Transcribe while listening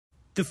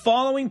The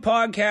following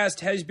podcast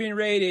has been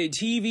rated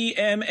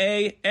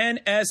TVMA,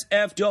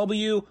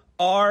 NSFW,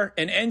 R,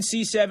 and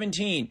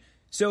NC-17,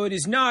 so it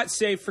is not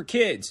safe for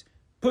kids.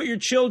 Put your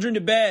children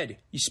to bed.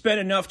 You spend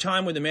enough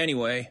time with them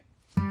anyway.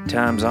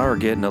 Times are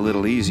getting a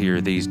little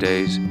easier these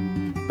days,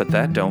 but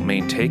that don't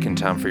mean taking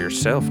time for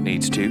yourself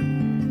needs to.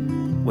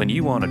 When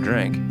you want a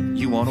drink,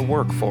 you want to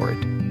work for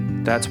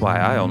it. That's why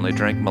I only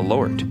drink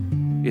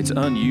Malort. Its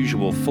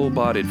unusual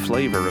full-bodied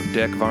flavor of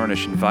deck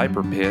varnish and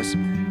viper piss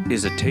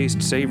is a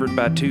taste savored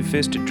by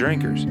two-fisted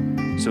drinkers.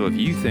 So if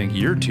you think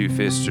your two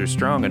fists are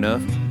strong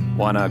enough,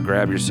 why not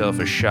grab yourself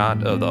a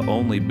shot of the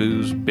only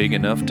booze big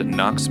enough to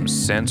knock some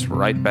sense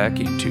right back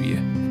into you?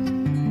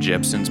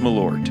 Jeppson's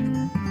Malort.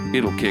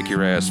 It'll kick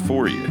your ass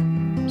for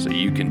you, so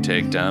you can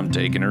take time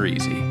taking her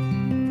easy.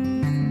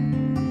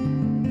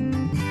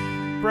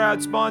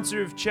 Proud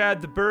sponsor of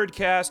Chad the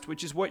Birdcast,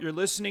 which is what you're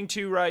listening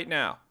to right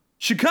now.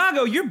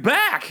 Chicago, you're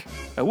back!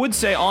 I would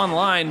say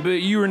online,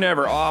 but you were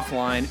never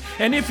offline.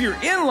 And if you're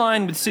in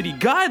line with city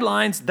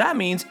guidelines, that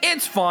means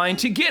it's fine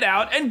to get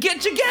out and get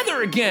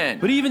together again.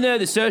 But even though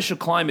the social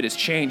climate has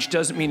changed,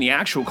 doesn't mean the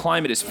actual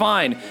climate is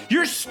fine.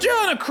 You're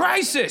still in a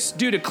crisis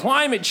due to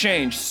climate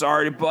change.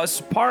 Sorry to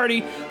bust a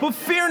party, but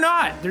fear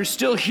not, there's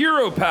still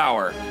hero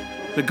power.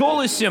 The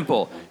goal is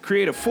simple: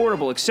 create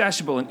affordable,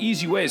 accessible, and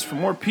easy ways for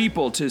more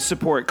people to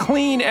support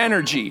clean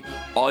energy.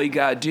 All you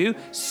gotta do,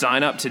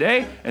 sign up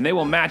today, and they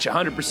will match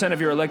 100% of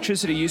your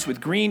electricity use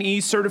with Green E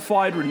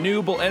certified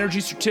renewable energy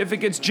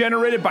certificates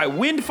generated by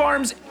wind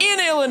farms in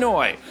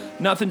Illinois.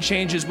 Nothing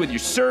changes with your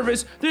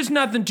service. There's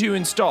nothing to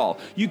install.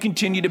 You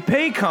continue to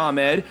pay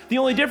ComEd. The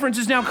only difference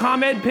is now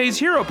ComEd pays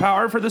Hero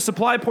Power for the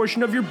supply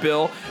portion of your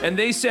bill, and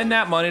they send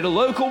that money to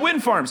local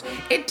wind farms.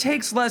 It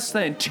takes less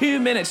than 2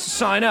 minutes to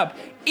sign up.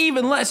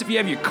 Even less if you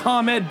have your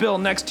ComEd bill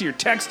next to your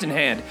text in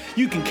hand.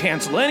 You can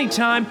cancel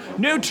anytime,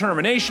 no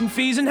termination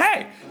fees, and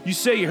hey, you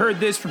say you heard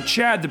this from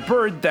Chad the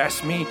Bird,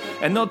 that's me,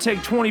 and they'll take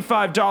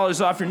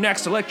 $25 off your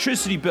next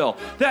electricity bill.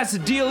 That's a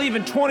deal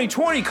even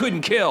 2020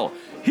 couldn't kill.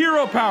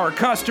 Hero Power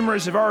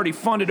customers have already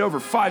funded over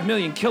 5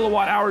 million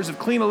kilowatt hours of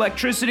clean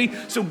electricity,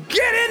 so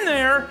get in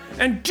there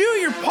and do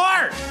your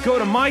part. Go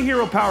to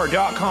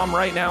myheropower.com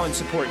right now and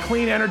support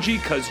clean energy,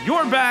 because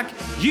you're back,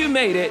 you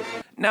made it.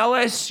 Now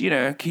let's,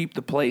 keep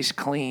the place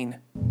clean.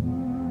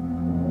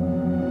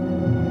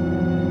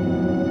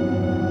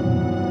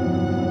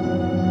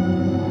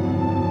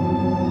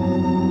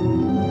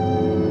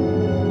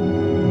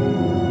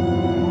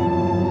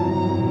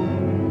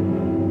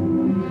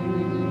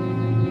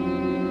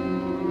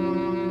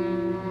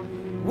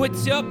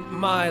 What's up,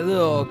 my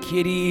little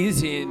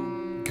kitties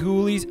and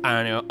ghoulies?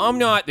 I don't know. I'm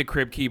not the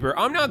Crypt Keeper.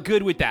 I'm not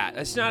good with that.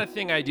 That's not a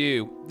thing I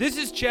do. This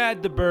is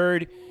Chad the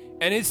Bird.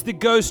 And it's the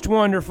ghost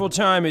wonderful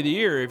time of the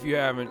year if you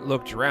haven't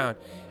looked around.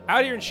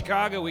 Out here in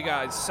Chicago, we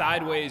got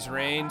sideways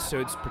rain, so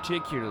it's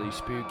particularly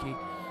spooky.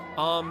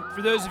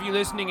 For those of you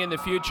listening in the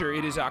future,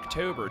 it is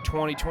October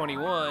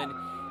 2021,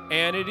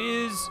 and it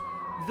is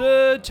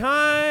the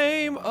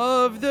time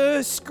of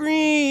the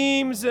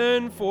screams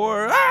and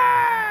for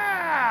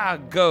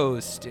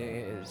ghost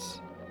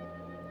is.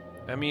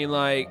 I mean,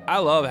 I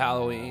love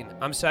Halloween.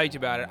 I'm psyched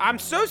about it. I'm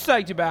so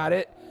psyched about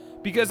it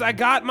because I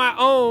got my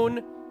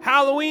own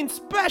Halloween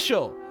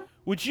special,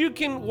 which you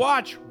can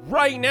watch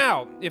right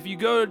now if you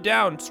scroll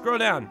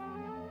down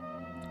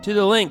to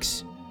the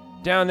links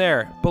down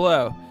there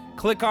below.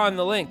 Click on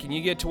the link and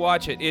you get to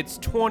watch it. It's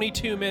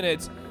 22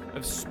 minutes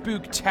of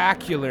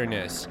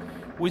spooktacularness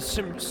with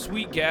some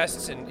sweet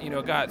guests and,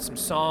 got some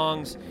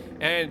songs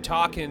and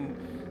talking.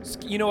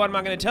 I'm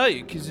not going to tell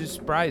you because there's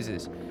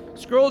surprises.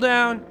 Scroll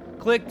down,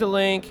 click the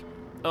link.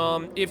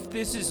 If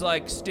this is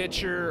like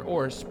Stitcher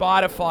or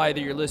Spotify that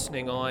you're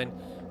listening on,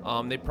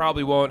 they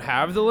probably won't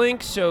have the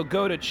link, so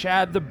go to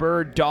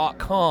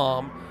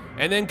chadthebird.com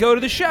and then go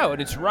to the show,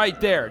 and it's right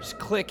there. Just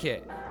click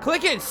it.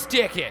 Click it and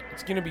stick it.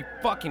 It's going to be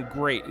fucking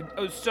great. It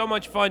was so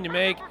much fun to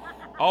make.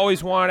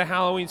 Always wanted a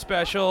Halloween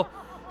special,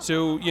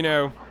 so,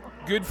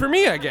 good for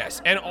me, I guess,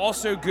 and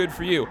also good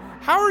for you.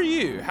 How are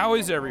you? How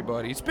is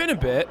everybody? It's been a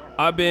bit.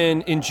 I've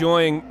been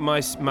enjoying my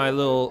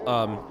little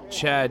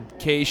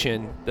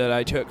Chadcation that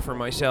I took for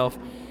myself.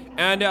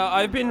 And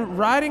I've been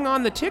riding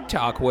on the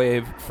TikTok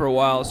wave for a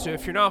while, so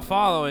if you're not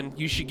following,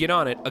 you should get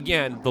on it.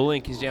 Again, the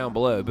link is down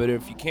below, but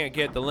if you can't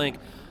get the link,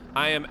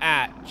 I am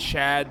at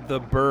Chad the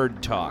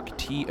Bird Talk,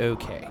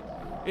 T-O-K.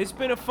 It's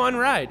been a fun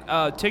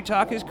ride.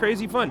 TikTok is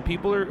crazy fun.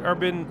 People are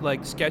been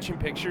sketching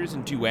pictures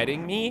and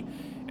duetting me,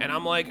 and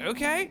I'm like,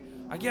 okay,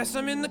 I guess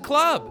I'm in the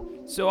club.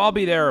 So I'll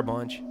be there a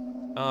bunch.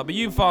 But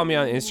you can follow me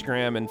on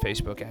Instagram and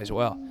Facebook as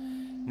well.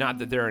 Not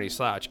that they're any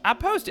slouch. I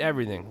post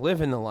everything,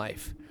 living the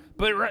life.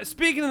 But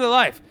speaking of the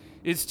life,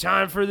 it's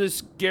time for the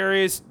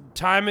scariest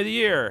time of the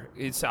year.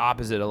 It's the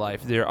opposite of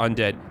life. They're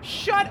undead.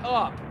 Shut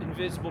up,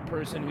 invisible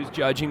person who's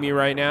judging me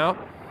right now.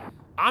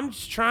 I'm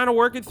just trying to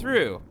work it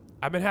through.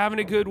 I've been having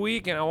a good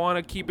week, and I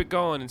want to keep it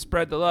going and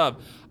spread the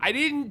love. I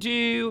didn't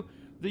do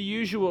the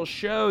usual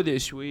show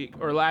this week,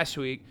 or last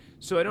week,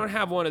 so I don't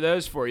have one of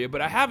those for you,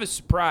 but I have a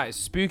surprise,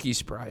 spooky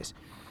surprise.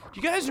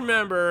 Do you guys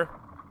remember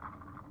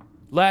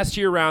last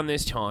year around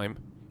this time,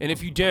 And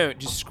if you don't,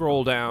 just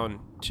scroll down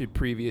to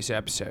previous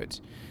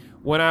episodes.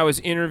 When I was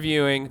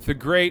interviewing the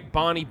great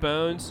Bonnie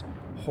Bones,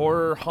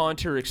 horror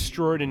haunter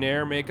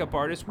extraordinaire makeup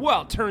artist,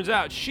 well, turns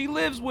out she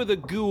lives with a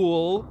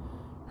ghoul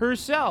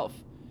herself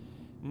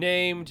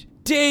named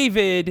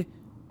David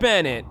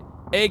Bennett,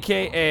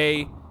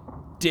 a.k.a.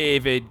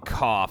 David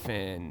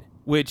Coffin,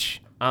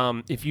 which,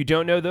 if you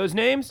don't know those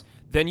names,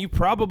 then you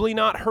probably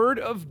not heard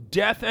of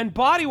Death and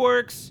Body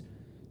Works.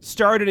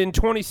 Started in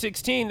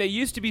 2016, they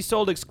used to be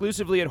sold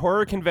exclusively at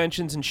horror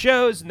conventions and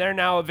shows, and they're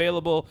now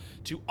available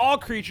to all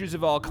creatures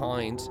of all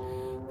kinds.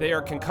 They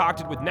are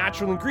concocted with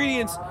natural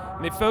ingredients,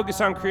 and they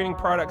focus on creating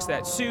products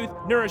that soothe,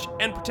 nourish,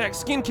 and protect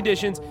skin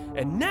conditions.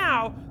 And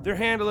now they're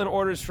handling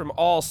orders from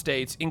all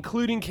states,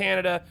 including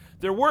Canada.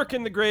 They're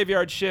working the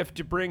graveyard shift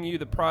to bring you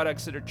the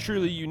products that are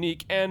truly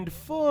unique and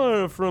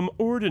far from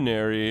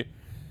ordinary.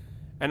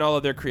 And all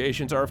of their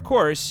creations are, of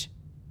course,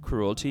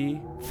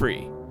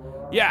 cruelty-free.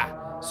 Yeah.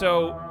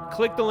 So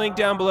click the link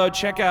down below.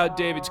 Check out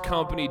David's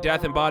company,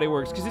 Death and Body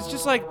Works, because it's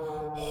just like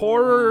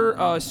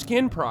horror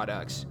skin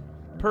products.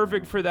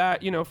 Perfect for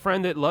that,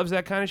 friend that loves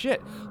that kind of shit.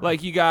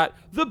 Like you got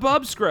the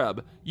Bub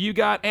Scrub, you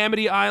got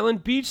Amity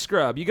Island Beach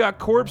Scrub, you got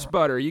Corpse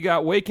Butter, you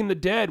got Waking the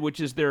Dead,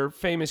 which is their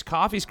famous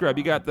coffee scrub,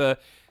 you got the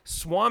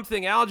Swamp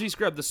Thing Algae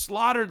Scrub, the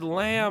Slaughtered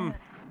Lamb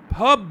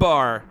Pub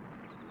Bar.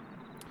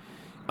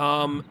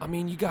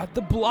 You got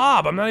the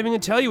Blob. I'm not even gonna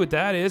tell you what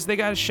that is. They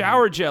got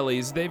shower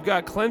jellies. They've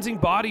got cleansing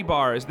body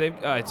bars.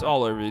 It's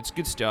all over. It's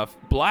good stuff.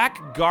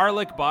 Black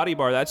garlic body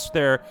bar. That's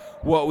their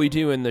what we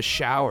do in the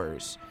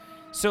showers.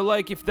 So,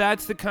 like, if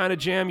that's the kind of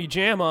jam you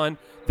jam on,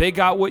 they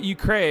got what you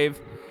crave.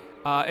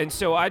 And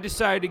so I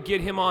decided to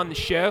get him on the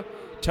show,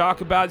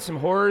 talk about some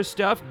horror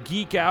stuff,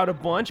 geek out a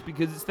bunch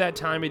because it's that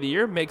time of the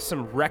year, make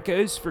some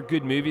recos for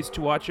good movies to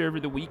watch over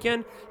the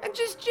weekend, and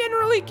just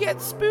generally get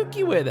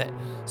spooky with it.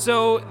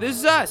 So this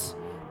is us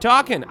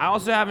talking. I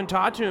also haven't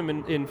talked to him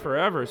in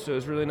forever, so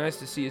it's really nice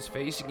to see his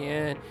face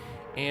again.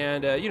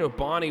 And,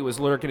 Bonnie was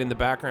lurking in the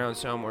background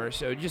somewhere,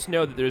 so just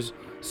know that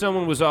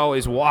someone was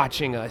always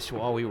watching us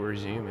while we were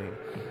Zooming.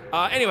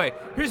 Anyway,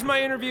 here's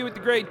my interview with the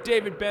great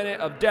David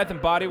Bennett of Death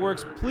and Body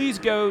Works. Please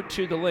go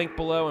to the link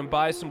below and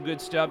buy some good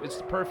stuff. It's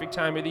the perfect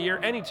time of the year,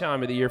 any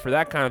time of the year for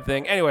that kind of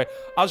thing. Anyway,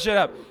 I'll shut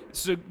up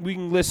so we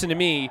can listen to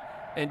me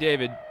and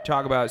David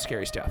talk about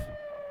scary stuff.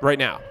 Right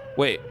now.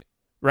 Wait.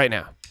 Right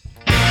now.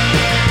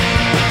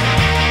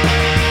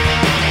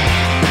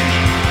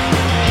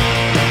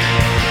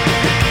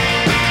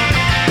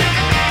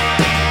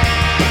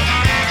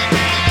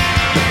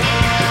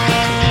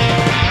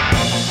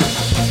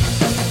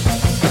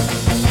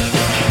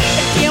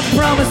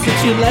 Promise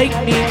that you like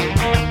me,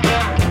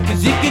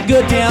 'cause it could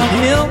go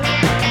downhill.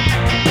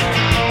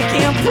 I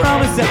can't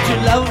promise that you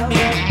love me,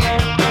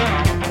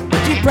 but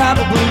you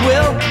probably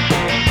will.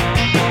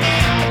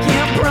 I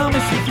can't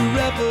promise you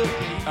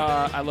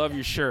forever. I love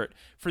your shirt.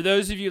 For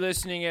those of you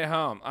listening at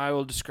home, I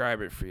will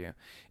describe it for you.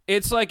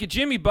 It's like a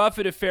Jimmy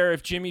Buffett affair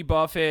if Jimmy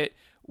Buffett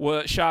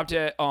shopped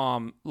at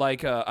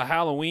like a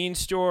Halloween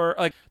store.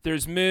 Like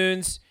there's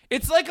moons.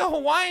 It's like a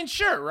Hawaiian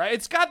shirt, right?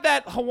 It's got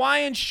that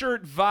Hawaiian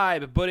shirt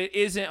vibe, but it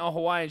isn't a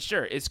Hawaiian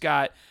shirt. It's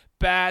got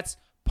bats,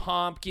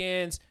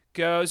 pumpkins,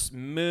 ghosts,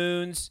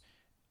 moons.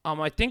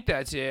 I think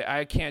that's it.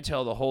 I can't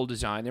tell the whole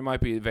design. There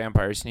might be a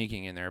vampire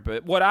sneaking in there,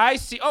 but what I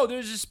see,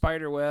 there's a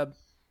spider web.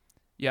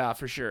 Yeah,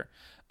 for sure.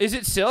 Is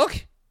it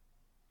silk?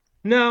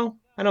 No,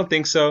 I don't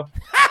think so.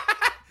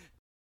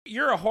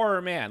 You're a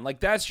horror man. Like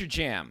that's your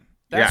jam.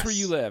 That's Yes. where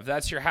you live.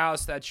 That's your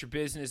house. That's your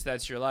business.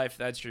 That's your life.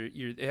 That's your.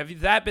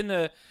 Have that been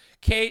the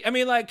case? I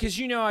mean, like, because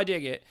I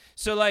dig it.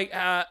 So, like,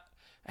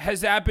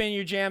 has that been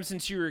your jam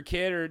since you were a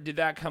kid, or did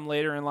that come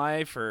later in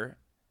life, or?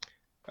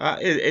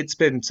 It's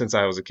been since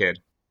I was a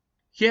kid.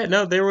 Yeah,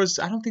 no, I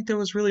don't think there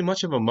was really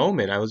much of a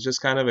moment. I was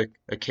just kind of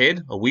a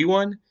kid, a wee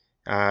one.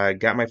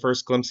 Got my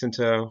first glimpse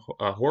into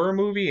a horror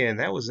movie, and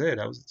that was it.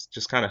 I was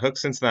just kind of hooked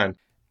since then.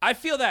 I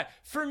feel that.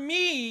 For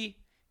me,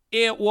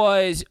 it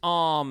was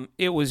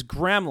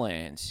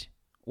Gremlins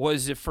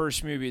was the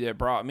first movie that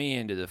brought me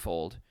into the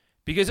fold.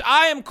 Because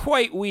I am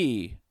quite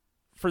wee,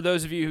 for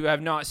those of you who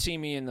have not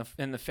seen me in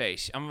the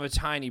face. I'm a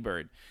tiny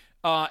bird.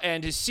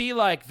 And to see,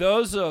 like,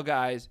 those little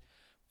guys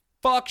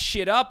fuck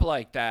shit up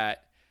like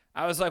that,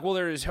 I was like, well,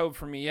 there is hope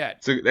for me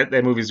yet. So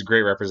that movie's a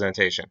great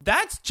representation.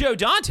 That's Joe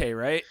Dante,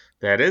 right?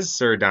 That is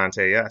Sir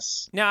Dante,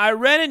 yes. Now, I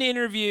read an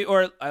interview,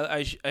 or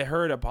I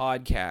heard a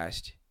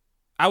podcast.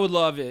 I would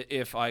love it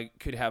if I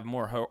could have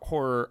more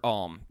horror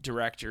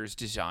directors,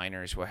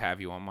 designers, what have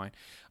you on mine.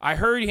 I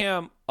heard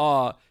him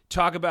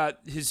talk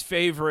about his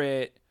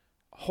favorite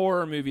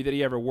horror movie that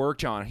he ever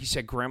worked on. He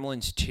said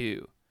Gremlins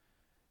 2.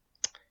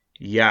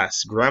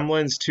 Yes,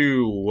 Gremlins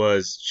 2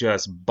 was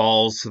just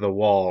balls to the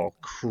wall,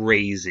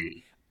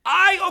 crazy.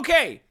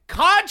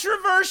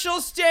 Controversial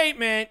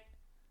statement.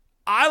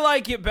 I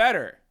like it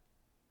better.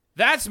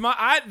 That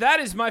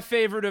is my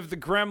favorite of the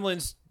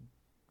Gremlins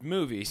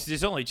movies.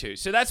 There's only 2,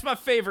 so that's my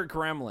favorite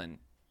Gremlin.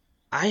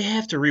 I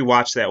have to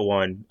rewatch that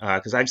one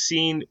because I've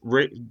seen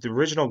the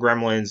original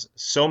Gremlins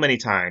so many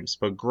times,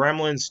 but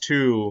Gremlins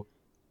 2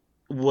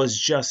 was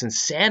just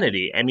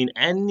insanity. I mean,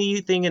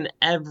 anything and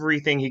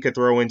everything he could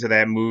throw into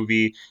that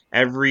movie,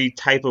 every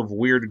type of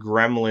weird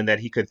gremlin that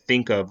he could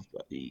think of,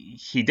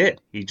 he did.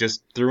 He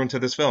just threw into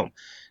this film.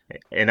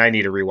 And I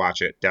need to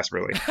rewatch it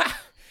desperately.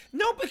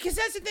 No, because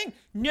that's the thing.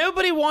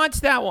 Nobody wants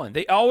that one.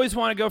 They always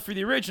want to go for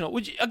the original.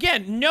 Which,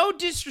 again, no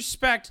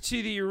disrespect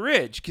to the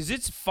orig, because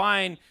it's a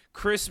fine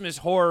Christmas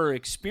horror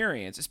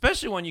experience,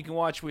 especially when you can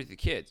watch with the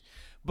kids.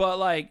 But,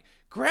 like,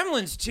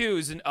 Gremlins 2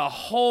 is a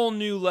whole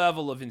new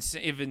level of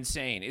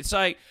insane. It's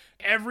like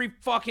every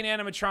fucking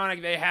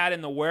animatronic they had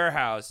in the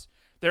warehouse,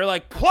 they're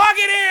like, plug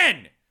it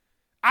in!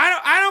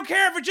 I don't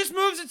care if it just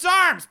moves its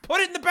arms.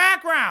 Put it in the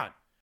background.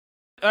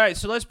 All right,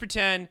 so let's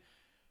pretend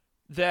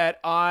that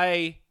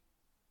I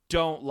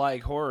don't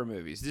like horror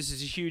movies. This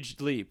is a huge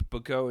leap,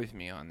 but go with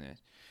me on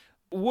this.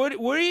 What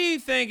do you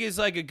think is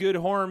like a good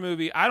horror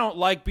movie? I don't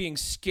like being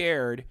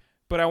scared,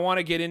 but I want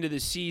to get into the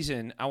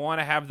season. I want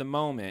to have the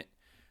moment.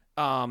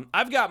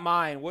 I've got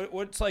mine.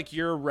 What's like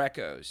your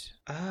recos?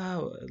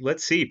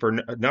 Let's see. For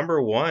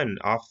number one,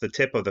 off the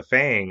tip of the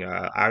fang,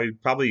 I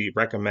would probably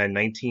recommend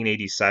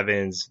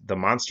 1987's The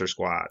Monster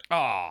Squad.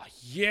 Oh,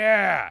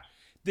 yeah.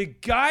 The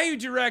guy who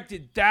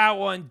directed that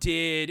one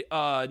did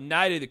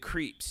Night of the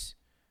Creeps.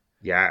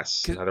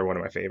 Yes, another one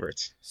of my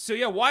favorites. So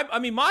yeah, why? I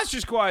mean, Monster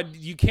Squad,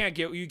 you can't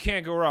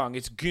go wrong.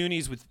 It's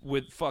Goonies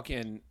with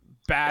fucking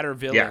badder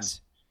villains.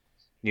 Yes,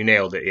 you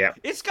nailed it. Yeah,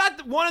 it's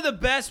got one of the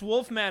best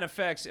Wolfman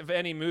effects of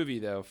any movie,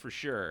 though, for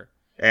sure.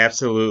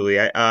 Absolutely.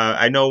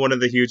 I know one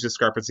of the huge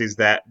discrepancies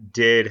that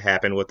did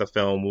happen with the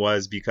film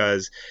was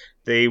because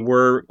they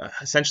were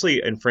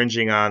essentially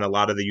infringing on a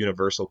lot of the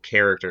Universal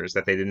characters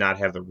that they did not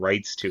have the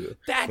rights to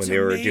when they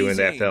were doing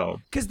that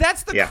film. Because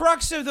that's the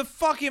crux of the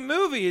fucking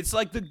movie. It's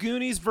like the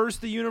Goonies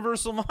versus the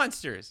Universal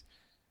monsters.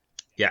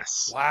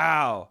 Yes.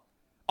 Wow.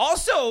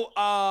 Also,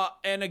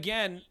 and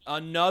again,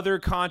 another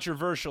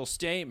controversial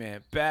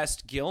statement,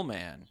 best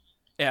Gillman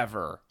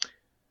ever.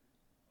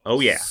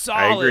 Oh, yeah. Solid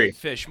I agree.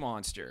 Fish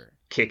monster.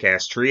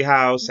 Kick-ass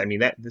treehouse. I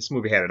mean, this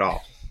movie had it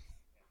all.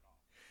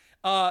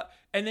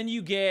 And then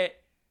you get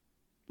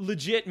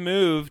legit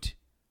moved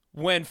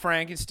when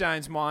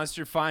Frankenstein's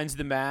monster finds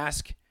the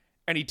mask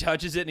and he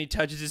touches it and he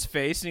touches his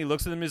face and he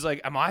looks at them and he's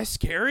like, am I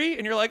scary?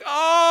 And you're like,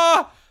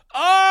 oh,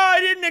 I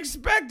didn't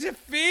expect to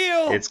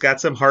feel. It's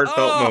got some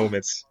heartfelt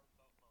moments.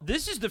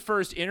 This is the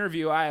first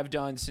interview I have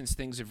done since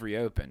things have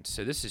reopened.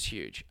 So this is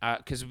huge.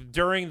 Because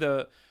during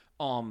the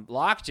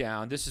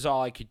lockdown, this is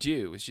all I could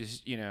do was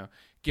just,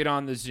 get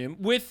on the Zoom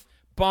with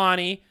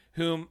Bonnie,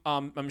 whom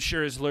I'm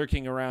sure is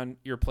lurking around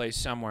your place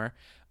somewhere.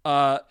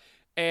 But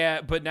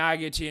now I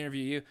get to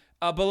interview you.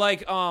 But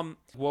like,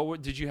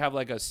 did you have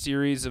like a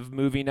series of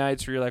movie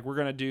nights where you're like, we're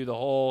gonna do the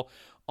whole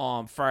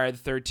Friday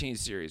the 13th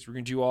series. We're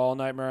gonna do all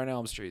Nightmare on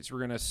Elm Street. We're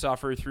gonna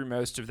suffer through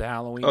most of the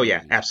Halloween. Oh yeah,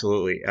 movies.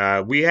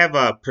 absolutely. We have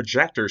a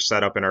projector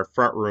set up in our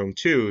front room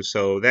too,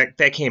 so that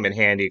came in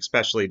handy,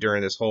 especially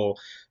during this whole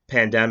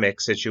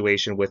pandemic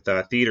situation with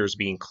theaters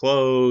being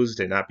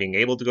closed and not being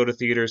able to go to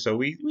theaters. So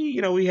we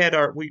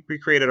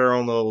created our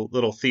own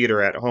little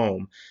theater at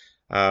home.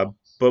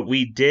 But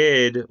we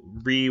did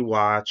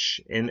rewatch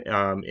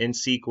in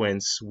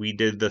sequence. We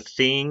did The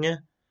Thing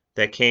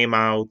that came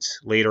out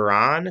later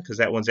on, because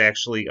that one's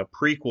actually a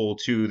prequel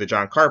to the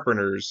John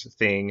Carpenter's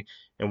Thing,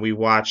 and we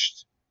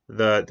watched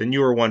the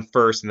newer one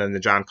first and then the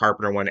John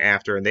Carpenter one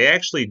after, and they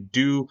actually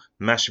do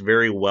mesh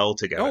very well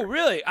together. Oh,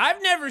 really?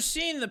 I've never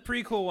seen the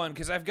prequel one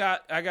because I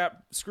got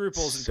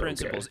scruples and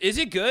principles. Good. Is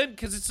it good?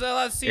 Because it's a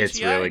lot of CGI.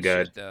 It's really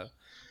good, shit, though.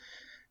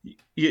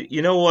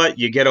 You know what?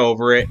 You get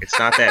over it. It's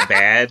not that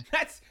bad.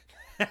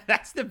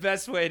 That's the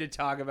best way to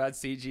talk about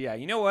CGI.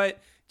 You know what?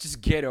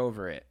 Just get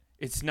over it.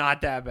 It's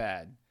not that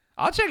bad.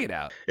 I'll check it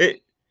out.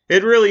 It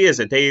really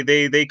isn't.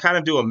 They kind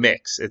of do a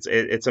mix.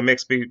 It's a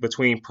mix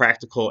between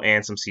practical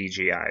and some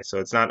CGI. So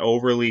it's not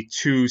overly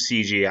too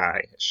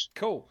CGI-ish.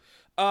 Cool.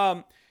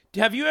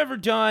 Have you ever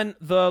done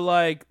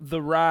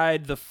the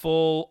ride, the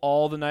full,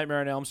 all the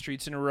Nightmare on Elm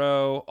Streets in a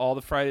row, all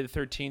the Friday the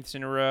 13th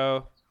in a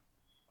row?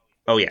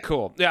 Oh, yeah.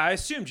 Cool. Yeah, I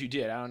assumed you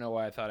did. I don't know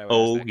why I thought I would.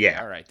 Oh,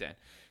 yeah. All right, then.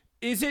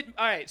 Is it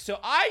all right? So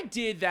I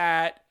did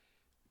that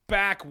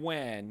back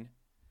when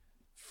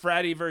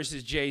Freddy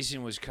versus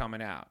Jason was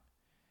coming out,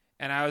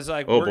 and I was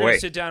like, "We're gonna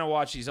sit down and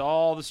watch these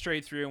all the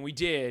straight through," and we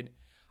did.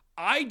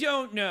 I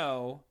don't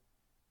know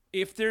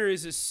if there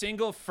is a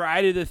single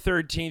Friday the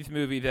 13th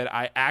movie that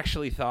I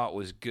actually thought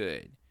was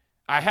good.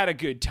 I had a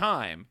good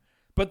time,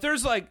 but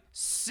there's like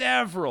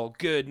several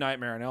good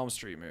Nightmare on Elm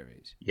Street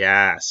movies.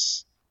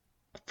 Yes,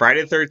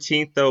 Friday the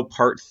 13th though,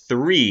 Part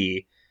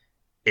 3.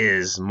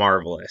 Is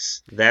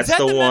marvelous. That's is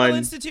that the one. Mental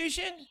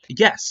Institution?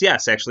 Yes,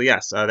 actually,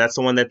 yes. That's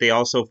the one that they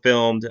also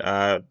filmed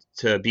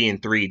to be in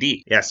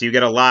 3D. Yeah, so you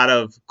get a lot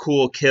of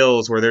cool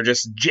kills where they're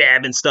just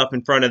jabbing stuff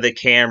in front of the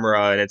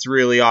camera, and it's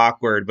really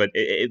awkward. But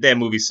that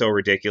movie's so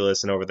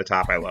ridiculous and over the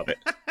top. I love it.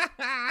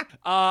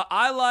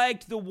 I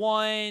liked the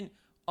one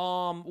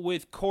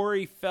with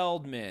Corey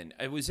Feldman.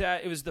 It was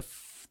the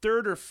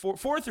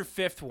fourth or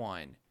fifth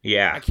one.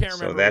 Yeah, I can't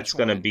remember. So that's which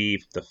gonna one.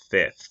 be the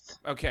fifth.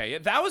 Okay,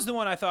 that was the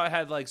one I thought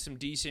had like some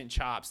decent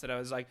chops. That I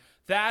was like,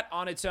 that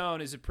on its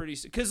own is a pretty,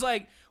 because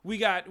like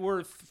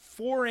we're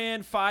 4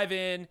 in, 5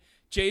 in.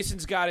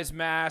 Jason's got his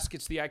mask.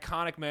 It's the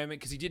iconic moment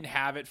because he didn't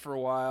have it for a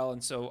while,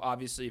 and so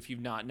obviously, if you've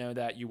not know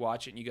that, you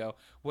watch it and you go,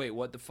 "Wait,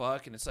 what the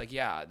fuck?" And it's like,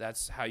 yeah,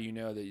 that's how you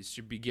know that it's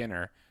your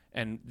beginner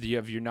and you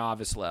have your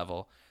novice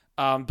level.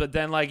 But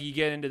then like you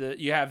get into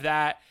you have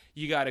that.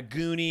 You got a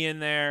Goonie in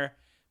there,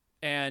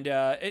 and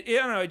I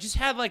don't know. It just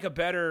had like a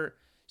better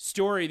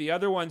story. The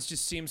other ones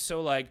just seem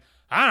so like,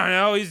 I don't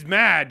know. He's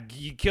mad.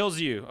 He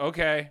kills you.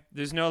 Okay,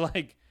 there's no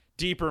like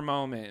deeper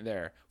moment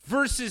there.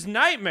 Versus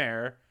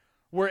Nightmare,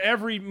 where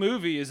every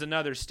movie is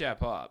another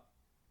step up.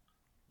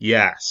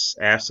 Yes,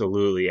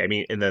 absolutely. I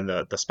mean, and then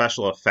the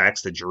special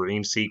effects, the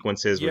dream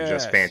sequences were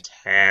just Yes.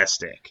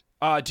 fantastic.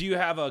 Do you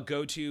have a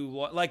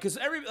go-to like? Because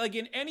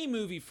in any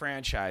movie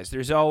franchise,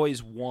 there's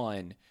always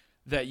one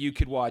that you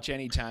could watch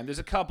anytime. There's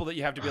a couple that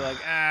you have to be like,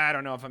 I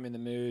don't know if I'm in the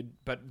mood,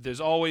 but there's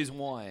always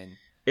one.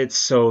 It's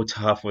so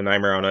tough with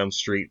Nightmare on Elm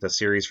Street, the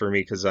series for me,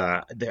 because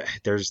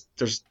there's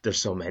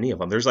so many of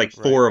them. There's like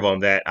 4 of them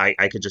that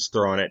I could just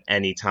throw on at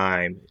any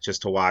time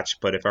just to watch.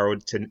 But if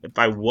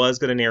I was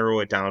gonna narrow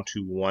it down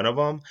to one of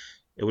them,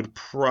 it would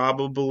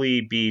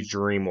probably be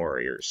Dream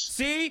Warriors.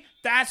 See,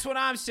 that's what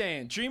I'm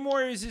saying. Dream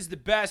Warriors is the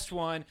best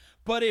one.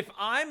 But if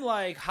I'm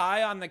like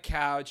high on the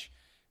couch,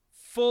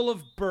 full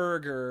of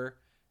burger,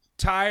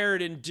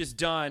 tired and just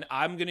done,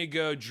 I'm gonna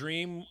go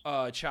Dream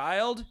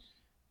Child.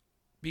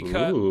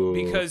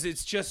 Because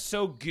it's just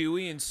so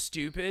gooey and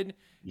stupid,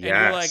 and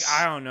you're like,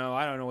 I don't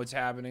know what's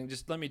happening.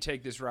 Just let me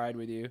take this ride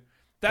with you.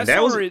 That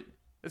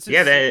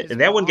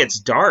one gets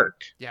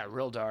dark. Yeah,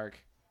 real dark.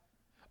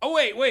 Oh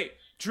wait,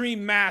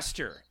 Dream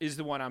Master is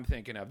the one I'm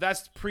thinking of.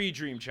 That's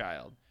pre-Dream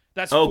Child.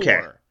 That's okay.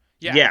 4.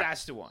 Yeah,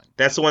 that's the one.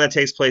 That's the one that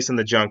takes place in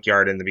the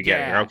junkyard in the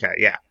beginning. Yeah. Okay,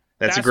 yeah,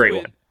 that's a great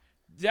one.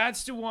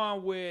 That's the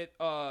one with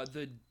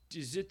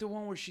Is it the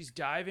one where she's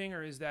diving,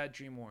 or is that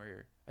Dream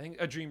Warrior? I think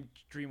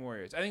Dream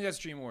Warriors. I think that's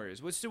Dream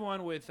Warriors. What's the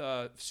one with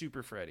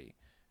Super Freddy?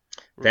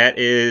 That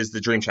is the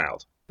Dream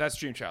Child. That's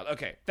Dream Child.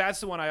 Okay, that's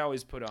the one I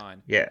always put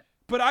on. Yeah.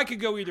 But I could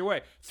go either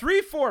way.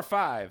 3, 4,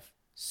 5,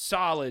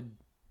 solid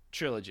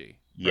trilogy.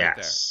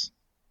 Yes.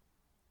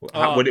 Right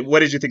there. What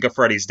did you think of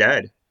Freddy's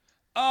Dead?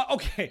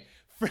 Okay.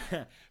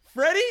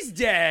 Freddy's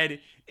Dead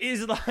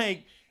is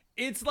like,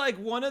 it's like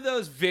one of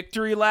those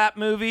victory lap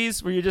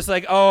movies where you're just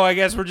like, oh, I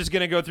guess we're just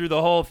going to go through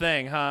the whole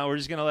thing, huh? We're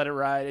just going to let it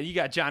ride. And you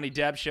got Johnny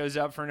Depp shows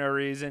up for no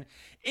reason.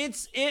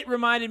 It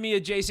reminded me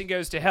of Jason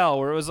Goes to Hell,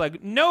 where it was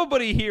like,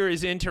 nobody here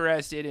is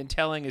interested in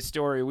telling a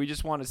story. We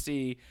just want to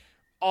see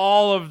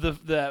all of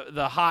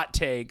the hot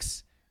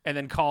takes and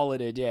then call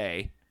it a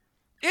day.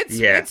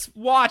 It's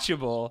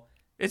watchable.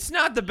 It's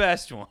not the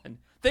best one.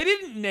 They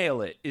didn't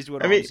nail it, is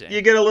what I'm saying.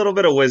 You get a little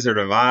bit of Wizard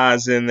of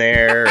Oz in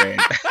there.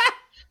 And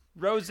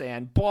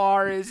Roseanne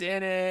Barr is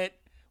in it.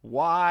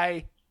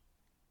 Why?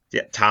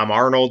 Yeah, Tom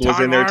Arnold was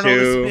in there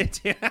too.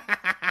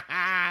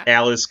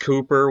 Alice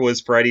Cooper was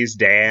Freddy's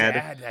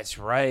dad. That's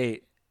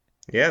right.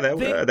 Yeah,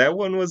 that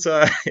one was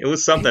it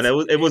was something.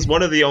 It was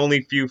one of the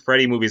only few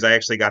Freddy movies I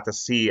actually got to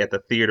see at the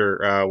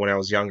theater when I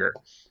was younger.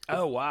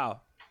 Oh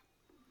wow.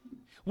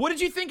 What did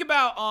you think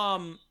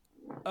about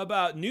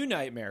New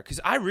Nightmare? Because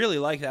I really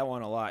like that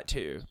one a lot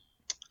too.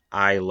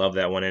 I love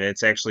that one, and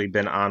it's actually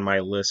been on my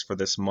list for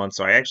this month,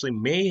 so I actually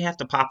may have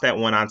to pop that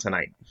one on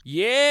tonight.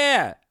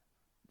 Yeah,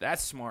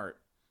 that's smart.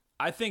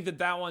 I think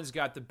that one's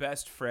got the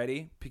best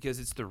Freddy because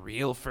it's the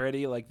real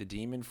Freddy, like the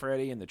demon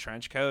Freddy in the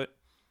trench coat.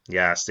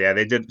 Yes, yeah,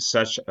 they did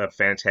such a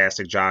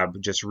fantastic job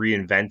just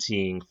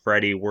reinventing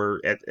Freddy.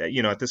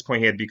 At this point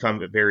he had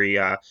become a very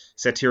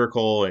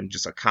satirical and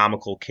just a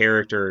comical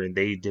character, and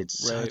they did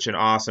such an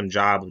awesome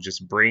job of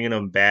just bringing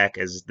him back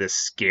as this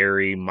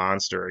scary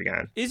monster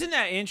again. Isn't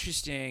that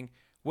interesting?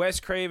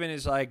 Wes Craven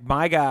is like,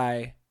 my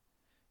guy,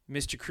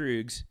 Mr.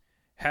 Krug's,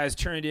 has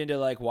turned into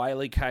like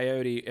Wile E.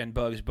 Coyote and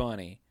Bugs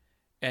Bunny,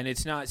 and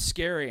it's not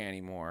scary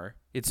anymore.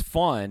 It's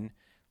fun.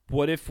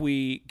 What if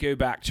we go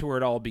back to where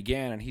it all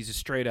began and he's a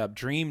straight up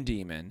dream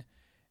demon?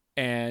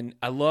 And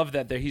I love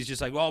that he's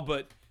just like, well,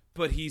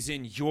 but he's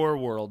in your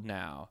world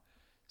now.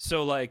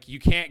 So like you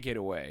can't get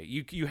away.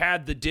 You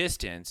had the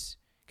distance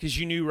because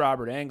you knew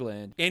Robert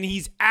Englund, and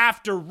he's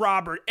after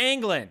Robert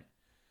Englund,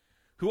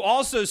 who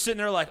also sitting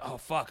there like, oh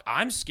fuck,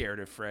 I'm scared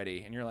of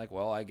Freddy. And you're like,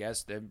 well, I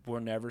guess that we're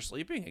never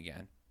sleeping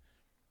again.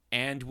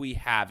 And we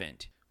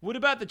haven't. What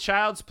about the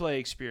Child's Play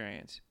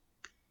experience?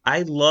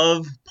 I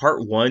love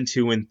part 1,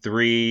 2, and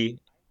 3,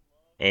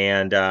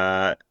 and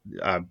Bride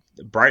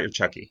of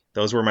Chucky.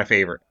 Those were my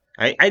favorite.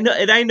 I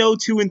know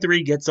 2 and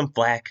 3 get some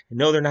flack. I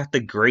know they're not the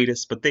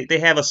greatest, but they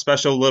have a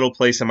special little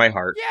place in my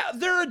heart. Yeah,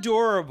 they're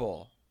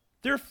adorable.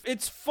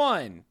 It's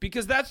fun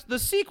because that's the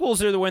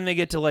sequels are the when they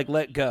get to like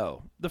let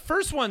go. The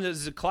first one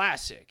is a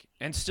classic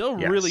and still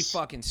really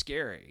fucking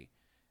scary.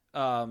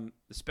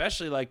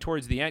 Especially like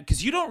towards the end,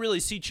 because you don't really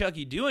see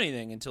Chucky do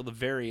anything until the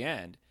very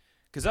end.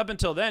 Because up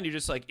until then, you're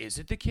just like, is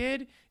it the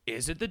kid?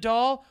 Is it the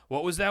doll?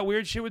 What was that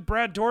weird shit with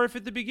Brad Dourif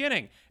at the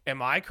beginning?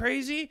 Am I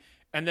crazy?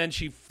 And then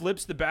she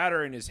flips the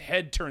batter and his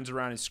head turns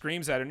around and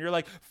screams at her. And you're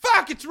like,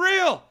 fuck, it's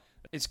real.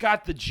 It's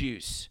got the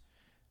juice.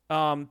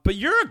 But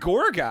you're a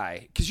gore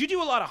guy because you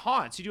do a lot of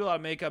haunts. You do a lot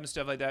of makeup and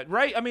stuff like that,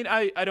 right? I mean,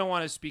 I don't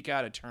want to speak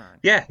out of turn.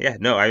 Yeah.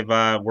 No,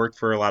 I've worked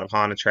for a lot of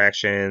haunt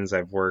attractions.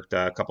 I've worked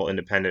a couple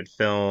independent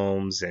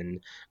films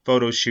and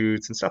photo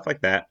shoots and stuff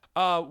like that.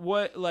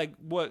 What,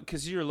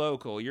 because you're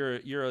local, you're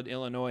an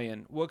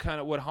Illinoisan.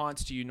 What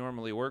haunts do you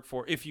normally work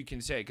for, if you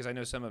can say? Because I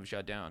know some have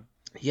shut down.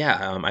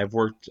 Yeah, I've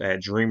worked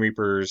at Dream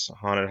Reapers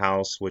Haunted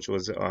House, which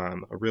was a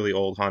really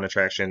old haunt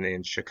attraction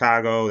in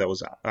Chicago. That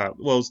was, it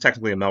was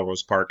technically a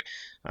Melrose Park.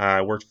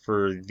 I worked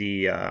for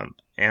the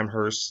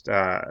Amherst,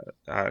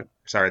 the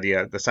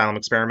Asylum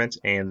Experiment,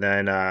 and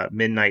then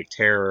Midnight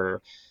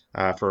Terror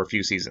for a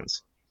few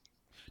seasons.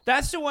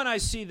 That's the one I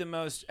see the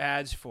most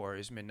ads for,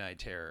 is Midnight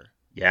Terror.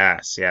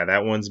 Yes, yeah,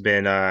 that one's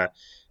been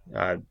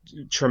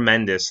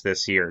tremendous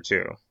this year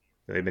too.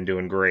 They've been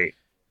doing great.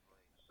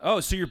 Oh,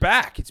 so you're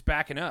back. It's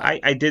backing up.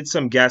 I did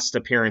some guest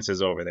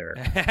appearances over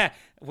there.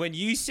 When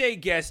you say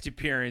guest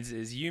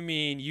appearances, you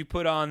mean you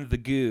put on the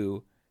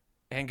goo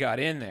and got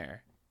in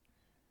there.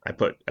 I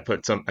put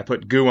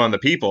goo on the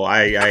people.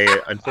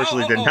 I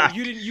unfortunately did not.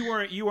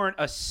 You weren't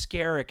a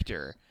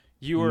character.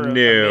 You were a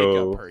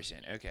makeup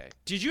person. Okay.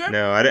 Did you ever?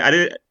 No, I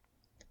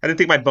didn't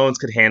think my bones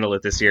could handle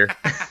it this year.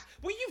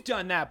 Well, you've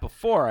done that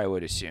before, I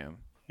would assume.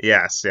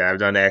 Yes, yeah, I've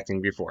done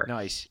acting before.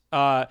 Nice.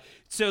 So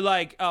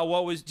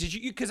did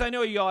you? Because I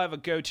know you all have a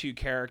go-to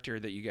character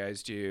that you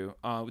guys do.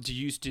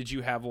 Did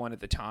you have one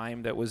at the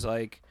time that was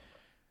like,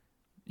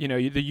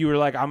 you were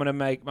like, I'm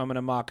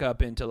gonna mock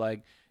up into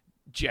like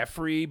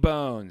Jeffrey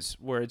Bones,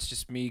 where it's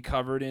just me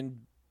covered in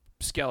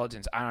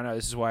skeletons. I don't know.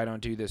 This is why I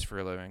don't do this for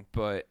a living,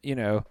 but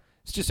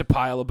it's just a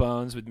pile of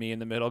bones with me in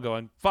the middle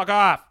going, fuck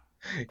off.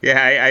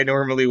 Yeah, I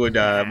normally would.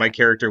 My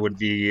character would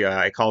be.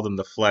 I called him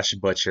the Flesh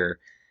Butcher.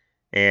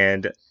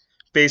 And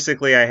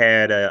basically, I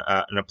had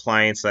an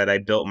appliance that I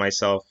built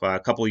myself a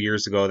couple of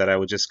years ago that I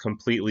would just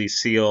completely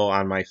seal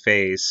on my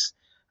face.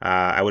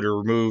 I would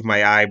remove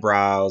my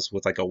eyebrows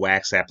with like a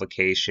wax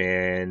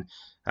application,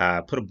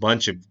 put a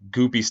bunch of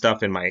goopy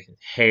stuff in my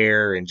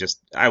hair, and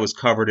I was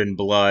covered in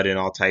blood and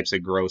all types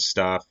of gross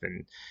stuff.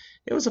 And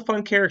it was a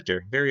fun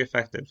character, very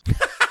effective.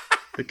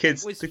 The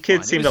kids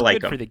seemed to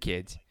like him. For the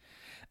kids.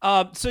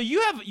 So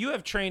you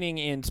have training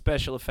in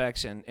special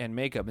effects and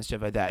makeup and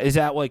stuff like that. Is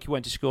that like you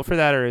went to school for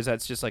that, or is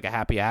that just like a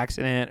happy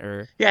accident?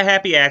 Or yeah,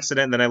 happy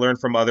accident. Then I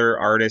learned from other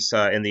artists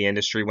in the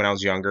industry when I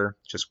was younger,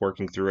 just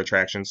working through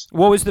attractions.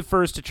 What was the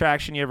first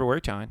attraction you ever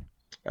worked on?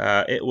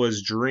 It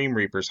was Dream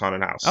Reapers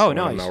Haunted House. Oh,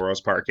 nice. Melrose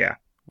Park, yeah.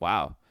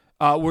 Wow.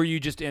 Were you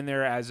just in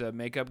there as a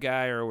makeup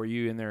guy, or were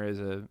you in there as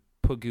a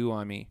put goo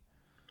on me?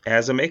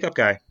 As a makeup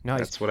guy. Nice.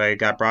 That's what I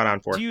got brought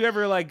on for. Do you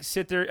ever like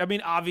sit there? I mean,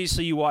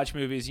 obviously you watch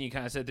movies and you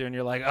kind of sit there and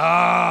you're like,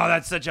 oh,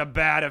 that's such a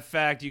bad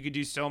effect. You could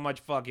do so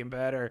much fucking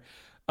better.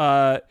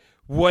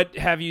 What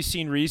have you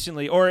seen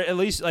recently, or at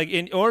least like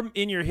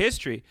in your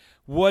history?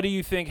 What do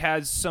you think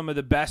has some of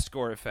the best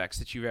gore effects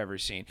that you've ever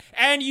seen?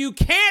 And you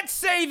can't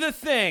say The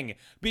Thing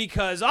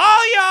because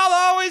all y'all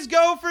always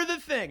go for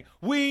The Thing.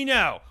 We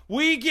know.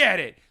 We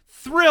get it.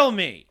 Thrill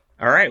me.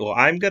 All right, well,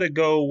 I'm going to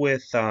go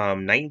with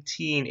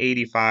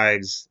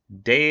 1985's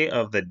Day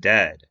of the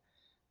Dead,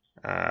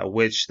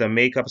 which the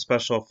makeup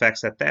special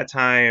effects at that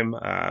time,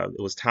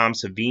 it was Tom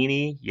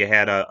Savini. You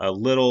had a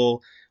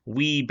little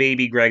wee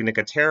baby Greg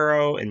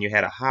Nicotero, and you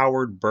had a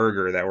Howard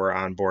Berger that were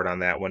on board on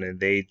that one, and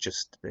they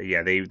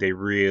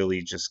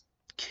really just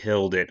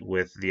killed it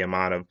with the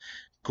amount of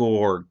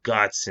gore,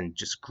 guts, and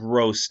just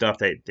gross stuff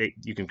that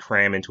you can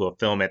cram into a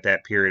film at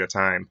that period of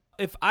time.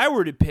 If I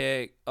were to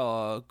pick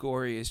a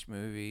goriest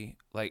movie,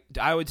 like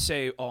I would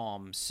say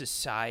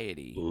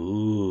Society.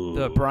 Ooh.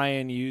 The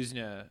Brian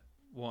Usna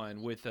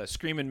one with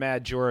Screaming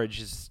Mad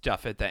George's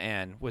stuff at the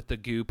end with the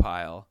goo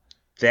pile.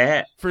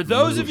 That For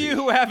those of you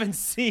who haven't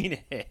seen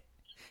it,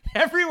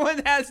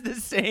 everyone has the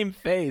same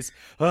face.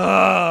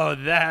 Oh,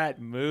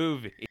 that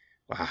movie.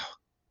 Wow.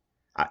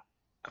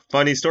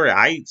 Funny story.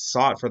 I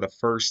saw it for the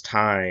first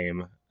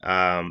time.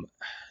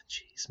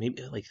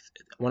 Maybe like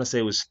I want to say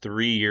it was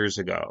 3 years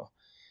ago.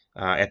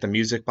 At the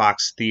Music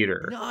Box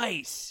Theater.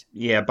 Nice.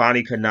 Yeah,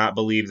 Bonnie could not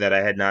believe that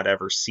I had not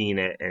ever seen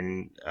it.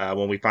 And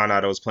when we found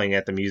out I was playing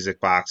at the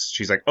Music Box,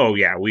 she's like, oh,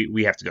 yeah,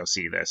 we have to go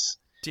see this.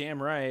 Damn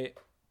right.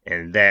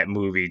 And that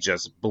movie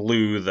just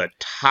blew the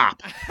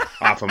top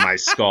off of my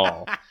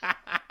skull.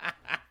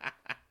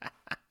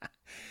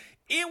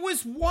 It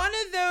was one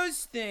of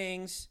those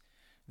things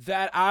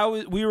that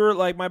we were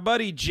like, my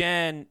buddy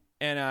Jen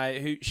and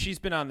I, she's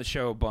been on the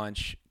show a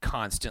bunch,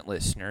 constant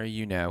listener,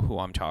 you know who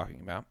I'm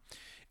talking about.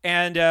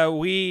 And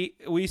we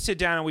sit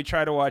down and we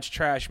try to watch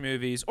trash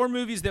movies or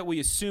movies that we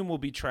assume will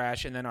be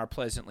trash and then are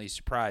pleasantly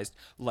surprised,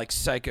 like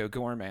Psycho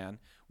Goreman,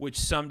 which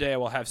someday I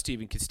will have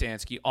Steven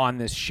Kostanski on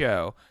this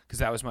show because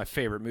that was my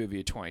favorite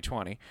movie of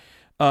 2020.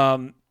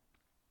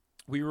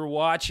 We were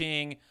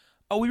watching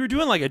Oh, we were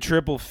doing like a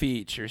triple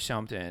feature or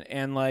something,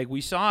 and like we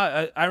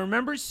saw. I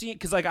remember seeing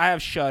because like I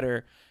have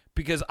Shudder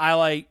because I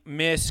like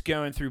miss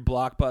going through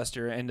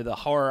Blockbuster into the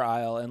horror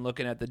aisle and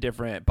looking at the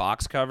different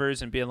box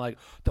covers and being like,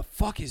 "The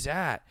fuck is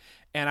that?"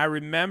 And I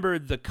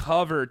remembered the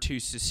cover to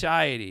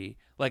Society,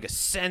 like a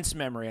sense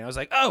memory, and I was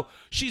like, "Oh,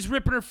 she's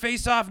ripping her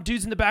face off, and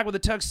dude's in the back with a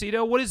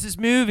tuxedo. What is this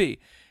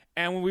movie?"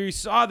 And when we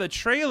saw the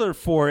trailer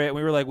for it,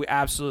 we were like, "We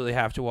absolutely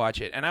have to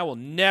watch it." And I will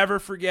never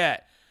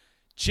forget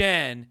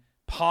Jen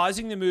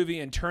pausing the movie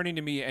and turning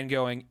to me and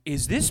going,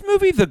 "Is this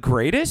movie the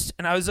greatest?"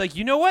 And I was like,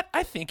 "You know what?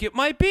 I think it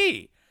might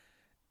be."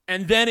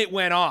 And then it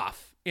went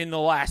off in the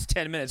last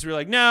 10 minutes. We were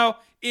like, "No,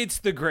 it's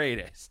the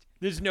greatest.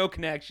 There's no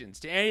connections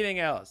to anything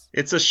else."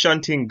 It's a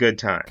shunting good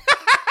time.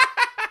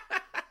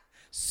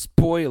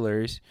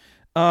 Spoilers.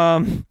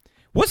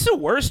 What's the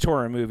worst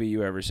horror movie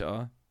you ever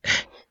saw?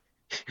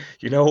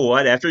 You know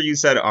what? After you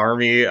said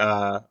Army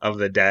of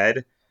the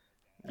Dead,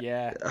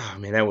 Yeah. oh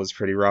man, that was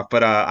pretty rough.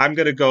 But I'm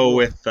gonna go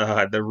with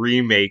the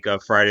remake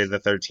of Friday the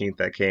 13th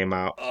that came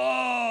out.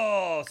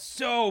 Oh,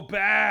 so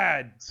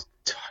bad.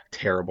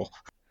 Terrible.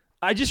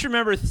 I just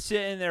remember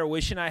sitting there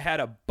wishing I had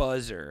a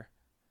buzzer.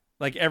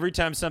 Like every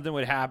time something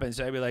would happen,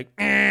 so I'd be like,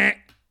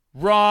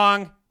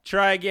 wrong,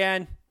 try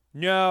again,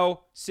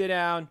 no, sit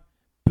down,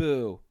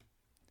 boo.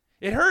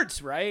 It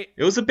hurts, right?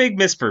 It was a big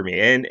miss for me,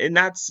 and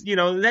that's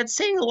that's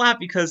saying a lot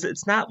because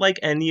it's not like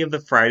any of the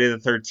Friday the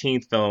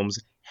 13th films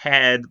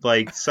had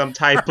like some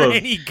type of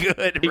Any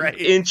good, right?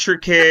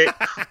 intricate,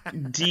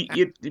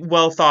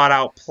 well thought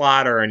out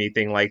plot or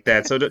anything like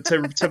that. So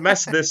to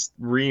mess this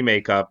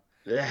remake up,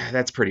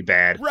 that's pretty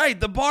bad. Right,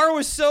 the bar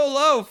was so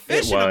low.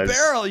 Fish in a was.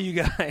 barrel, you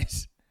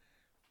guys.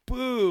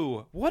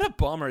 Boo. What a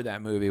bummer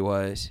that movie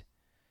was.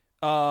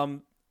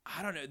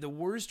 I don't know, the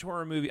worst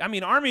horror movie. I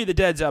mean, Army of the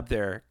Dead's up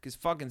there because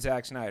fucking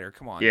Zack Snyder.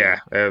 Come on. Yeah,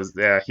 it was.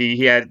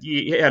 He had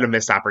a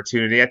missed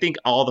opportunity. I think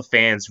all the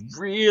fans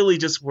really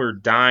just were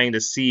dying to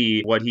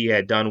see what he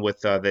had done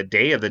with the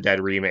Day of the Dead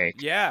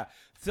remake. Yeah.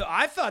 So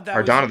I thought that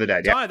Or was Dawn of the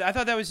Dead, yeah. I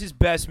thought that was his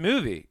best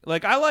movie.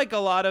 Like I like a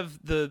lot of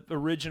the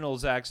original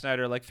Zack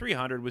Snyder. Like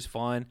 300 was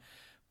fun,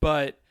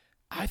 but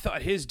I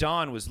thought his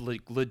Dawn was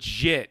like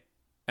legit.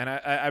 And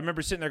I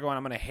remember sitting there going,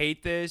 "I'm gonna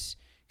hate this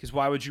because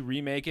why would you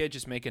remake it?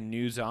 Just make a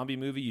new zombie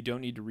movie. You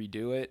don't need to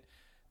redo it."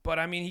 But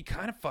I mean, he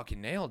kind of fucking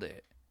nailed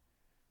it.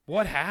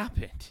 What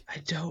happened? I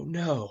don't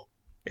know.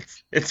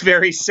 It's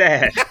very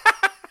sad.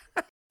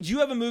 Do you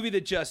have a movie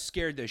that just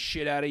scared the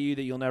shit out of you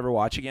that you'll never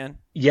watch again?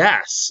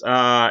 Yes.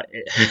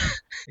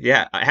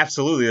 Yeah,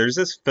 absolutely. There's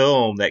this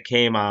film that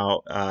came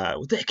out.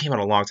 That came out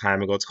a long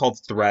time ago. It's called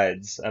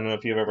Threads. I don't know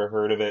if you've ever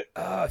heard of it.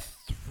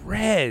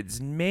 Threads,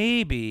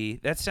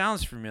 maybe. That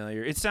sounds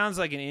familiar. It sounds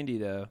like an indie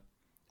though.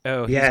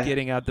 Oh, he's Yeah.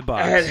 getting out the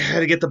box. I had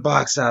to get the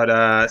box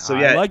out. So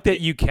I yeah, like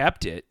that you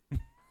kept it.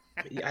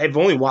 I've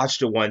only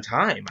watched it one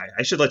time.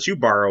 I should let you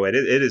borrow it.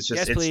 It is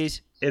just Yes,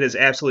 please. It is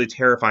absolutely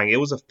terrifying. It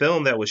was a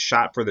film that was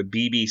shot for the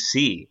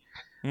BBC.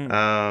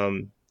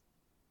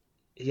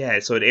 Yeah,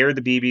 so it aired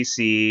the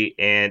BBC,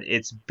 and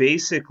it's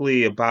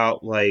basically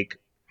about like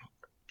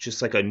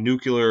just like a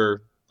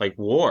nuclear like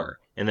war,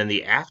 and then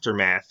the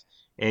aftermath.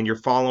 And you're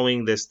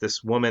following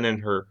this woman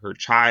and her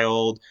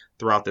child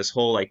throughout this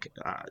whole like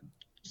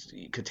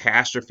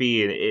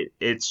catastrophe, and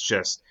it's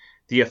just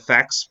the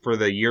effects for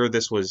the year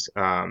this was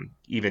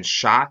even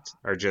shot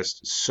are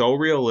just so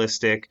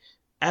realistic.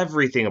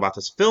 Everything about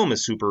this film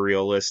is super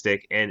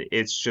realistic, and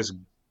it's just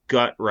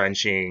gut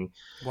wrenching.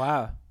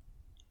 Wow.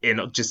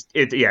 And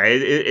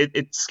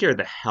it scared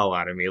the hell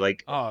out of me.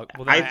 Like, Oh,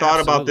 well, I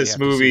thought about absolutely this have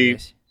to see movie.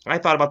 this. I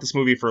thought about this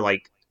movie for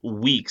like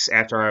weeks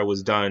after I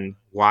was done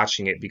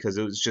watching it because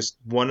it was just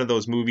one of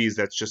those movies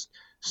that's just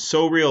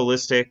so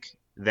realistic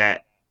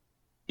that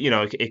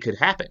it could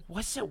happen.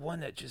 What's that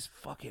one that just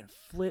fucking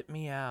flipped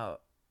me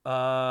out?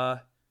 And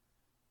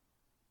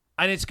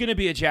it's gonna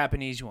be a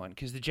Japanese one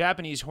because the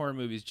Japanese horror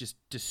movies just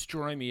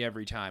destroy me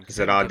every time. Is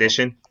it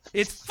Audition?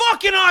 It's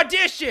fucking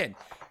Audition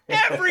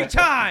every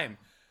time.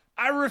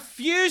 I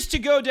refuse to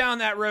go down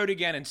that road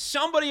again, and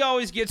somebody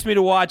always gets me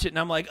to watch it, and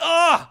I'm like,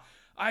 oh,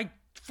 I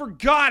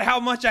forgot how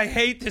much I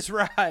hate this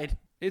ride.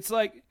 It's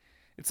like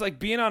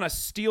being on a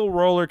steel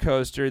roller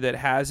coaster that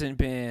hasn't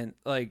been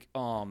like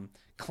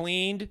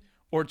cleaned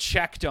or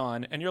checked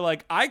on, and you're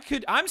like,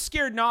 I'm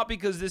scared not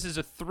because this is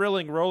a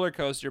thrilling roller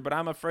coaster, but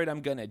I'm afraid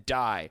I'm gonna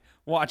die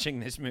watching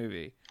this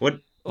movie.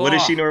 What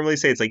does she normally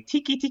say? It's like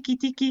tiki tiki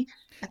tiki.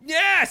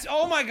 Yes.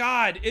 Oh my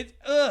God. It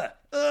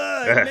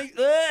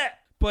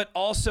but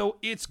also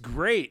it's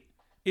great.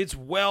 It's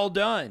well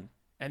done,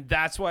 and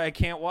that's why I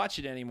can't watch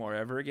it anymore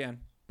ever again.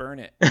 Burn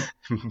it.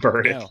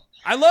 Burn it. No.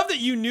 I love that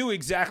you knew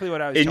exactly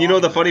what I was. And talking the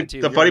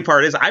about, funny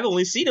part is I've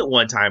only seen it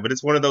one time, but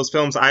it's one of those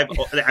films I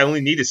only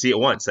need to see it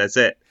once. That's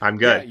it. I'm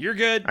good. Yeah, you're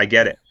good. I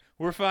get it.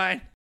 We're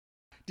fine.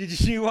 Did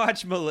you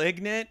watch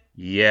Malignant?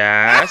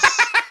 Yes.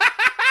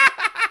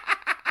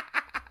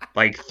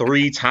 Like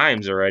 3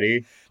 times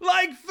already.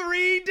 Like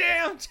 3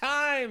 damn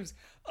times.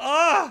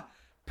 Ah, and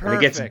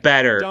perfect. it gets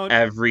better Don't-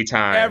 every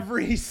time.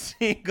 Every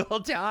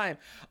single time.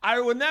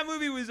 When that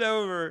movie was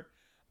over,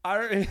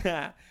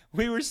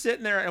 we were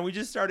sitting there and we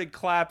just started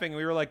clapping.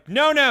 We were like,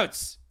 no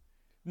notes.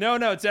 No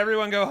notes.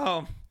 Everyone go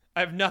home. I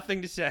have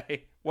nothing to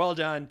say. Well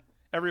done.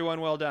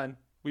 Everyone, well done.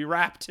 We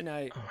wrapped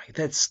tonight. Oh,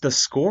 that's the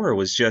score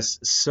was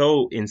just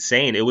so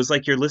insane. It was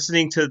like you're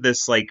listening to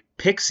this like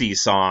Pixie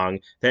song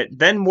that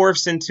then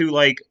morphs into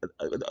like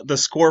the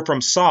score from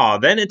Saw,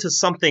 then into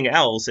something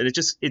else, and it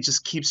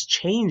just keeps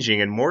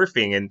changing and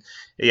morphing. And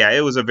yeah,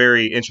 it was a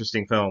very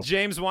interesting film.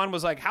 James Wan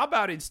was like, how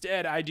about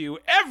instead I do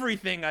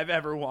everything I've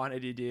ever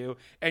wanted to do,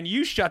 and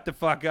you shut the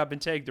fuck up and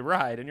take the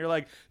ride? And you're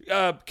like,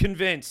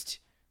 convinced.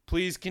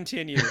 Please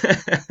continue.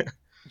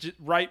 Just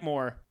write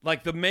more.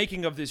 Like the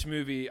making of this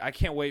movie, I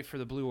can't wait for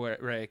the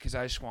Blu-ray because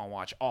I just want to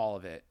watch all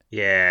of it.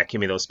 Yeah, give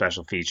me those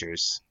special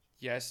features.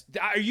 Yes.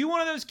 Are you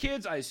one of those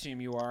kids? I assume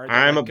you are.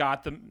 I'm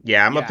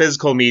a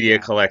physical media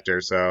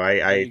collector, so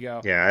There you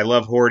go. I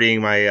love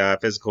hoarding my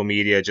physical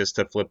media just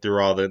to flip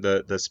through all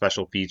the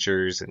special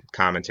features and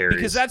commentaries.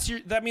 Because that's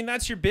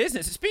your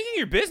business. Speaking of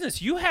your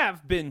business, you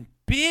have been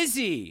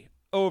busy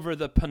over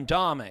the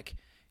pandemic.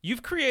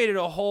 You've created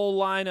a whole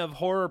line of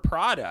horror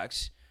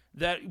products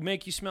that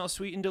make you smell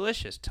sweet and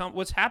delicious. Tell me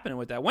what's happening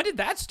with that. When did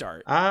that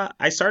start?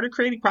 I started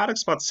creating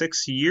products about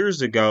 6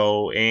 years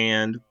ago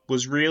and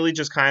was really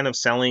just kind of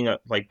selling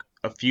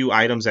a few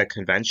items at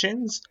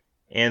conventions.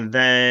 And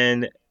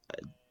then,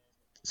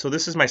 so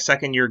this is my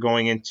second year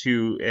going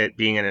into it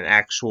being an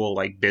actual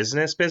like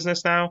business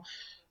now.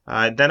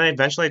 Then I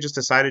eventually just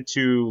decided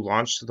to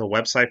launch the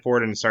website for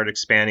it and start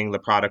expanding the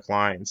product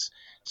lines.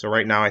 So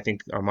right now I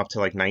think I'm up to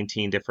like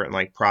 19 different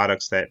like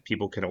products that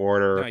people can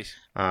order Nice.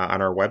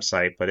 on our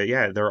website. But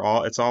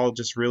it's all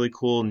just really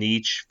cool,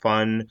 niche,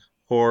 fun,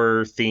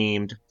 horror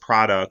themed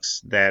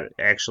products that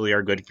actually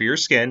are good for your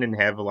skin and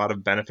have a lot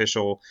of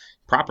beneficial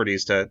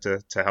properties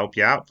to help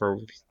you out for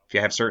if you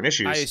have certain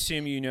issues. I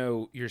assume you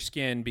know your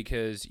skin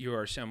because you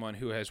are someone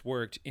who has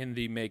worked in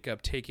the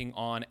makeup taking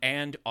on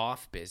and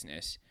off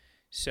business.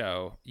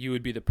 So you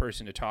would be the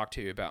person to talk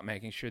to about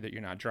making sure that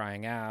you're not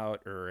drying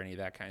out or any of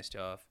that kind of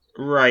stuff.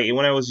 Right.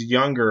 When I was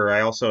younger, I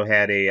also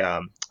had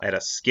a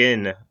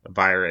skin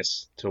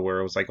virus to where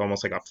it was like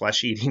almost like a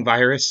flesh-eating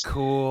virus.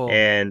 Cool.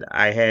 And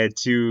I had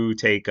to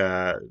take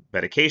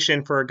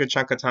medication for a good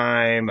chunk of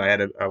time. I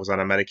was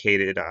on a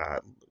medicated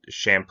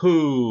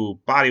shampoo,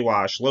 body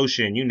wash,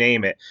 lotion, you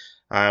name it.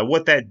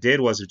 What that did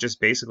was it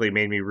just basically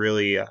made me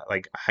really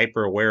like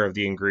hyper aware of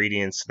the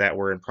ingredients that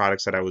were in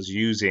products that I was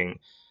using.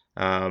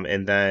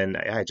 And then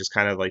I just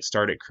kind of like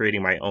started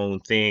creating my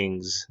own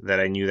things that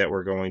I knew that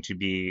were going to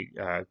be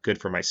good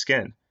for my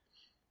skin.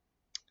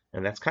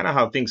 And that's kind of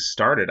how things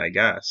started, I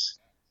guess.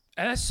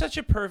 And that's such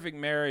a perfect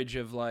marriage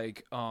of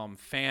like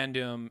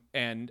fandom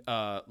and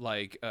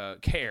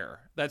care.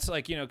 That's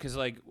like, because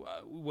like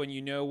when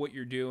you know what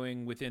you're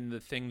doing within the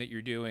thing that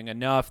you're doing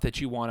enough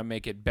that you want to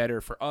make it better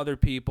for other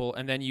people,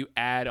 and then you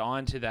add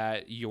on to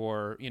that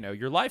your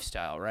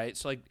lifestyle, right?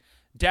 So like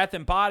Death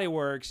and Body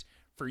Works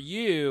for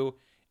you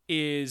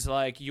is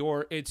like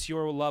it's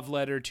your love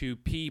letter to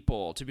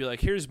people, to be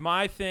like, here's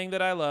my thing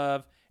that I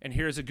love and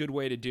here's a good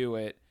way to do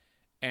it,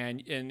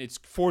 and it's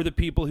for the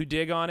people who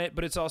dig on it,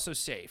 but it's also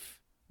safe,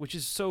 which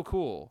is so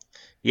cool.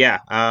 Yeah,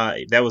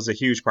 that was a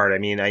huge part. I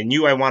mean, I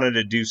knew I wanted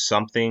to do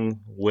something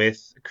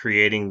with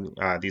creating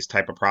these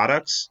type of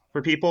products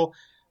for people,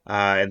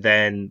 and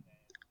then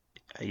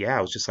I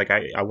was just like,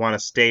 I want to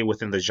stay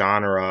within the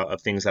genre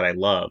of things that I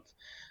love.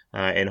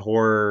 And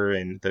horror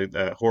and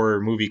the horror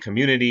movie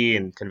community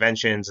and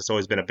conventions. It's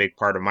always been a big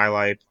part of my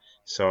life.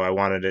 So I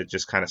wanted to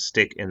just kind of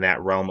stick in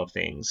that realm of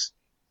things.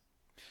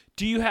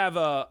 Do you have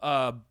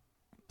a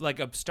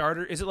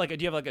starter? Is it like do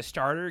you have like a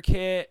starter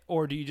kit,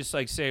 or do you just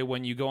like say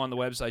when you go on the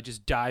website,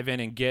 just dive in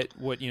and get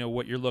what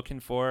you're looking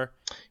for?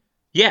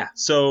 Yeah.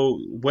 So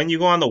when you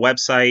go on the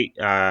website,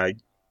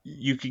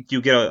 you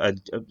get a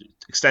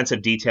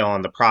extensive detail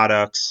on the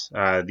products,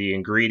 the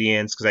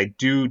ingredients, because I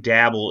do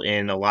dabble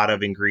in a lot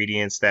of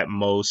ingredients that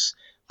most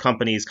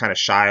companies kind of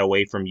shy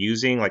away from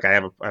using. Like I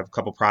have a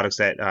couple products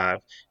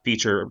that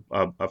feature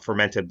a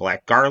fermented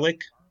black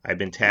garlic. I've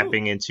been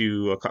tapping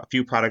into a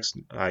few products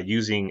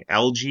using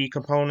algae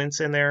components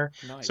in there.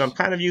 Nice. So I'm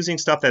kind of using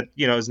stuff that,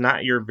 is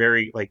not your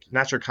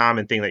not your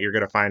common thing that you're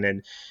going to find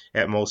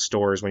at most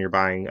stores when you're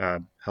buying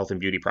health and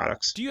beauty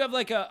products. Do you have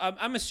like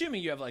I'm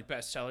assuming you have like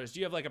bestsellers.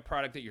 Do you have like a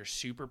product that you're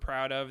super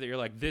proud of that you're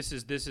like, this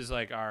is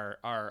like our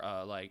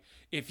like,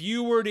 if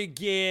you were to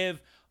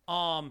give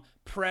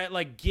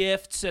like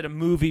gifts at a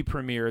movie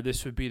premiere,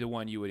 this would be the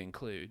one you would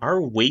include?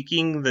 Our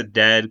Waking the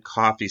Dead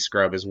coffee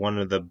scrub is one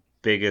of the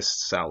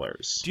biggest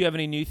sellers. Do you have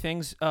any new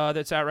things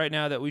that's out right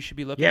now that we should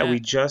be looking at? Yeah, we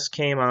just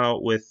came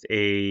out with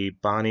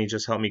Bonnie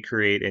just helped me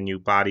create a new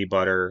body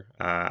butter.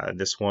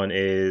 This one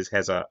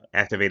has a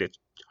activated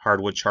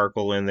hardwood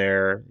charcoal in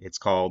there. It's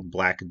called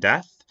Black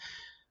Death.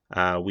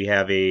 We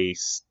have a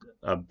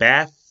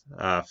bath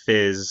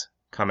fizz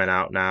coming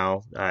out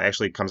now.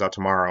 Actually, it comes out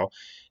tomorrow.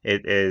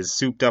 It is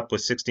souped up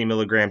with 60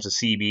 milligrams of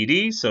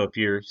CBD. So if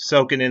you're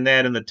soaking in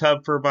that in the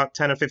tub for about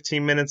 10 or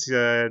 15 minutes,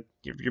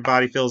 your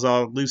body feels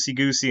all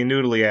loosey-goosey and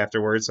noodly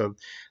afterwards. So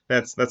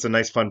that's a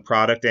nice, fun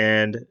product.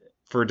 And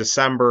for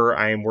December,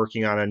 I am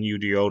working on a new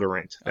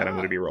deodorant that I'm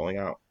going to be rolling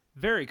out.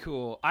 Very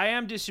cool. I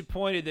am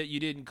disappointed that you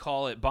didn't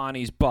call it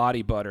Bonnie's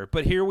Body Butter,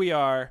 but here we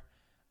are.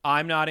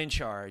 I'm not in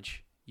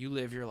charge. You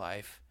live your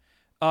life.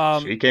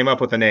 She came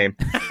up with a name.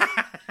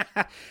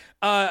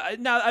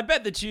 Now, I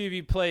bet the two of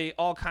you play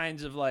all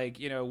kinds of, like,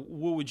 you know,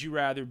 what would you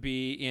rather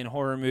be in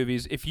horror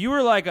movies? If you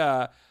were like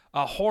a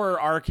horror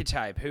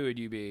archetype, who would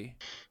you be?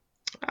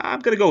 I'm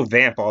going to go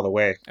vamp all the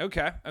way.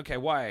 Okay.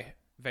 Why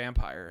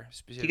vampire You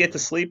specifically? get to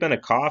sleep in a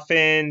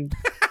coffin.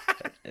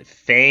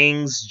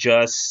 Fangs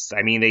just,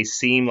 I mean, they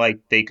seem like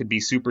they could be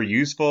super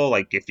useful.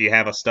 Like if you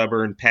have a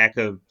stubborn pack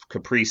of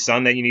Capri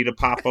Sun that you need to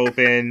pop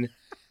open.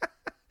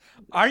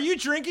 Are you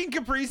drinking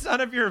Capri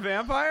Sun if you're a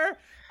vampire?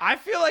 I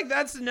feel like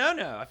that's a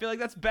no-no. I feel like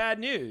that's bad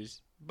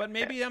news. But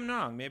maybe I'm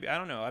wrong. Maybe, I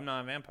don't know. I'm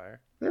not a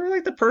vampire. They're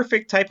like the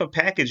perfect type of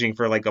packaging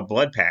for like a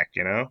blood pack,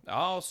 you know?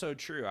 Also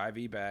true.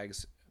 IV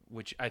bags,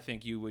 which I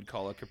think you would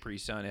call a Capri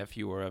Sun if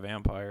you were a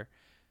vampire.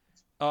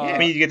 Yeah, I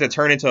mean, you get to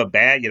turn into a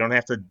bat. You don't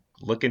have to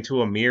look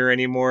into a mirror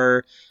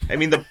anymore. I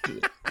mean,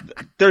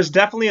 there's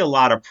definitely a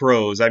lot of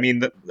pros. I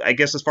mean, I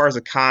guess as far as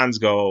the cons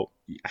go,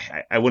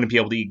 I wouldn't be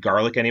able to eat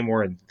garlic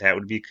anymore, and that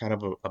would be kind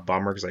of a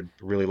bummer because I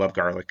really love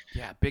garlic.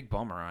 Yeah, big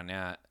bummer on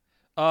that.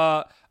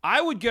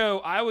 I would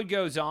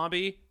go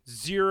zombie,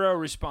 0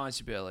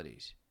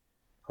 responsibilities.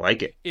 I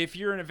like it. If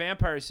you're in a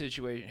vampire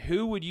situation,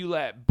 who would you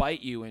let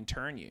bite you and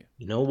turn you?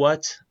 You know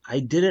what?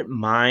 I didn't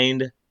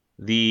mind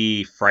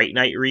the Fright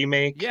Night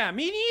remake. Yeah,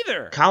 me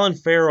neither. Colin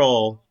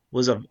Farrell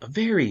was a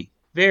very,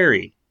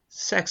 very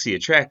sexy,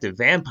 attractive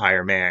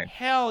vampire man.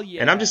 Hell yeah.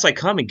 And I'm just like,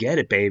 come and get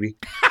it, baby.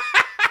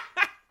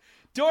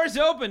 Doors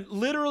open,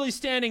 literally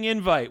standing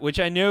invite, which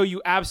I know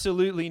you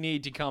absolutely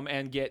need to come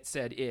and get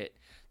said it.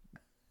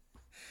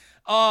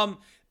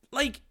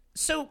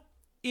 So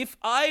if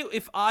I'm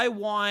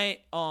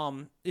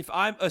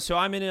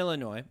in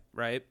Illinois,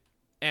 right?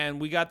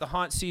 And we got the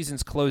haunt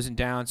seasons closing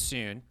down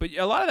soon, but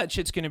a lot of that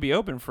shit's going to be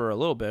open for a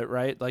little bit,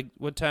 right? Like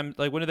what time,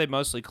 like when do they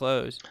mostly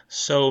close?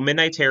 So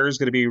Midnight Terror is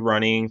going to be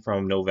running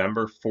from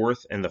November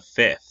 4th and the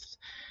 5th.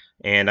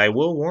 And I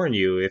will warn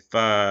you, if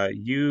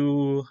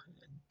you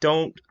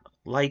don't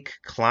like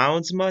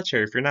clowns much,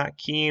 or if you're not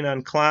keen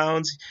on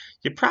clowns,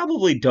 you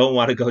probably don't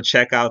want to go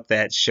check out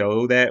that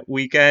show that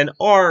weekend,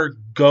 or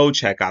go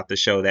check out the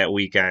show that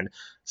weekend.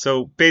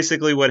 So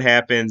basically what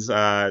happens,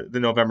 the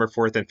November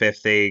 4th and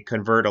 5th, they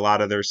convert a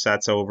lot of their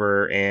sets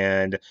over,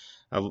 and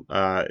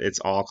it's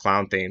all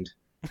clown themed.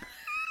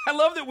 I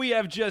love that we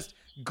have just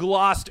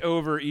glossed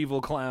over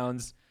evil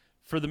clowns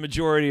for the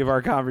majority of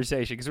our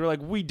conversation, because we're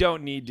like, we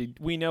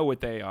know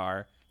what they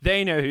are.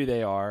 They know who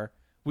they are.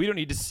 We don't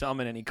need to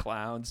summon any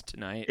clowns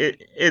tonight.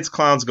 It's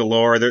clowns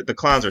galore. The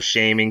clowns are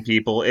shaming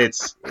people.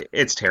 It's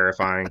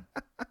terrifying.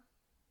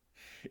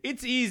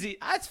 It's easy.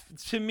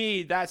 To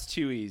me, that's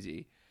too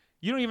easy.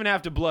 You don't even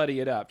have to bloody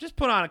it up. Just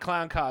put on a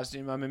clown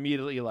costume. I'm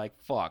immediately like,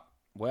 fuck.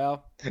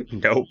 Well,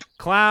 Nope.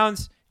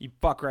 Clowns, you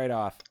fuck right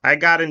off. I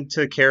got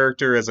into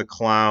character as a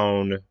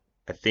clown,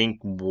 I think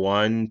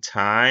one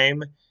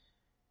time,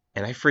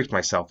 and I freaked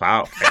myself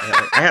out.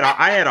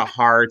 I had a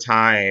hard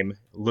time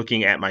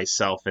looking at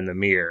myself in the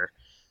mirror.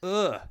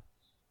 Ugh.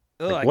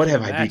 Like, what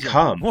have I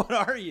become? What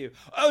are you?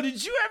 Oh,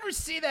 did you ever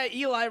see that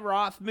Eli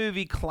Roth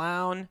movie,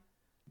 Clown?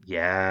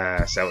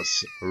 Yes, that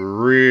was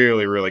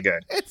really, really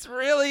good. It's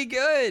really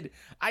good.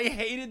 I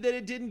hated that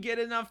it didn't get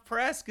enough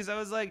press because I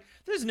was like,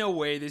 there's no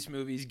way this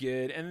movie's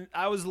good. And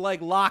I was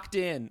like locked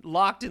and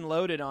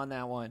loaded on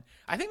that one.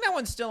 I think that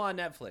one's still on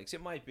Netflix.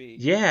 It might be.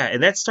 Yeah,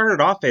 and that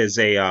started off as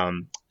it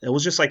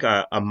was just like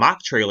a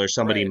mock trailer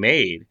somebody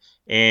made.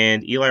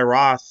 And Eli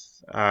Roth,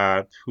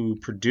 who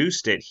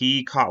produced it,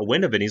 he caught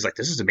wind of it. He's like,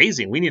 this is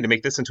amazing. We need to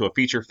make this into a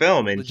feature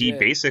film. And Legit. he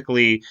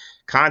basically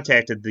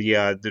contacted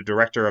the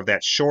director of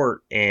that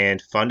short and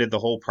funded the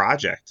whole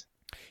project.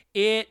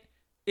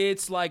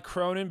 It's like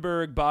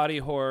Cronenberg body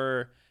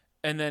horror,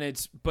 and then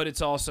it's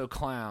also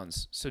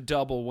clowns. So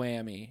double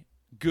whammy.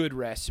 Good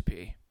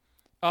recipe.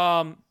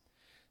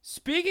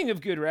 Speaking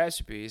of good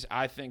recipes,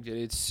 I think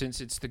that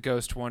since it's the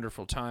Ghost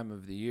Wonderful time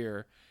of the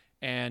year,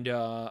 and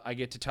I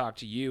get to talk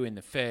to you in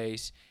the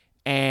face,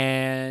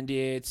 and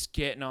it's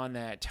getting on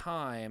that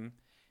time,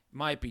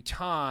 might be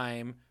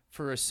time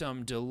for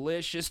some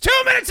delicious 2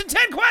 minutes and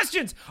 10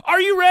 questions.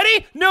 Are you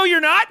ready? No, you're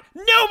not.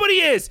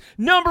 Nobody is.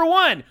 Number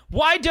 1,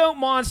 why don't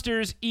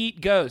monsters eat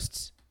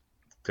ghosts?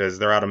 Because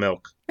they're out of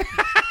milk.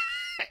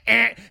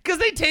 Because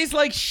they taste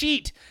like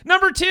sheet.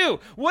 Number 2,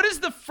 what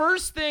is the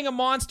first thing a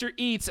monster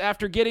eats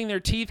after getting their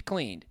teeth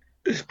cleaned?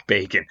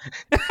 Bacon.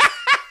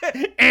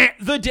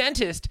 The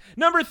dentist.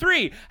 Number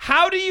 3,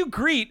 how do you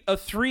greet a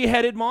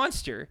 3-headed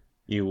monster?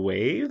 You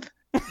wave?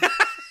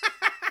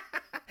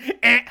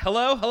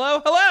 Hello,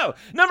 hello, hello.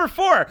 Number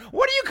 4,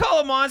 what do you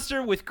call a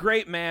monster with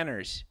great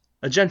manners?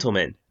 A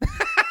gentleman.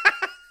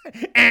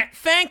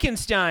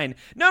 Frankenstein.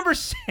 Number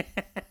 6.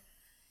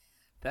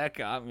 That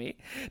got me.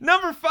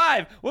 Number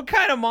 5, what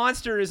kind of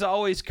monster is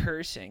always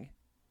cursing?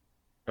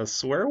 A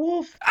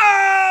swearwolf?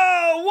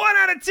 Oh, 1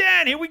 out of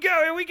 10. Here we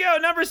go.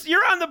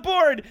 You're on the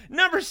board.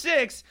 Number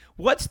 6.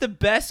 What's the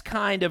best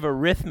kind of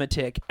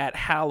arithmetic at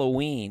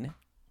Halloween?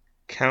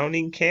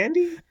 Counting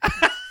candy?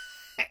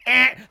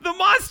 The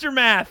monster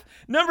math.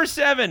 Number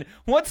 7.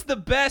 What's the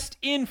best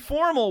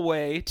informal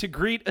way to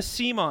greet a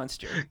sea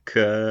monster?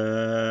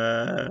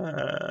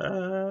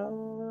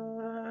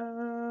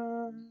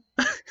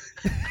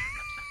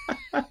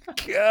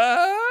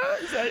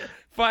 Is that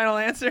final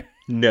answer?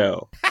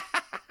 No.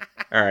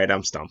 All right,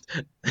 I'm stumped.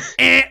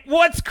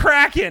 What's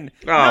cracking?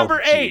 Oh,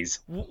 Number 8. geez.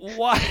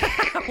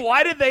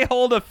 Why did they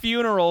hold a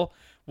funeral?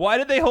 Why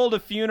did they hold a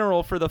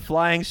funeral for the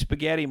flying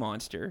spaghetti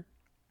monster?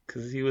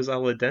 Because he was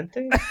al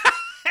dente?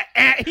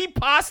 He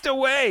passed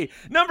away.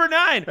 Number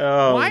 9.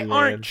 Oh, Why man.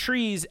 aren't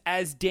trees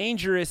as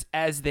dangerous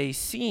as they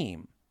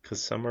seem?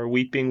 Because some are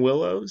weeping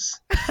willows?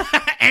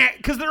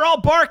 Because they're all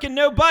bark and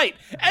no bite.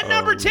 And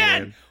number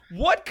 10. Man.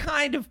 What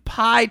kind of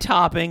pie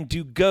topping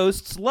do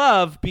ghosts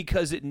love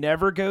because it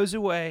never goes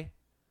away?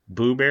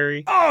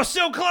 Blueberry? Oh,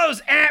 so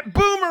close.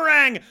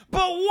 Boomerang.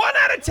 But 1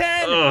 out of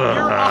 10.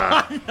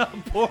 Ugh. You're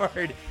on the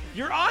board.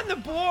 You're on the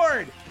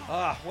board.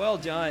 Well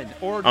done.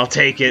 Or I'll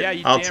take it. Yeah,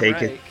 you I'll damn take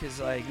right, it.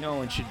 because no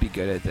one should be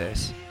good at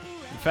this.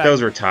 In fact,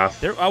 Those were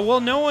tough.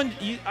 no one.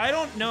 I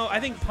don't know. I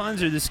think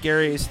puns are the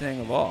scariest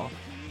thing of all.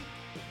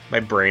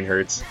 My brain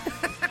hurts.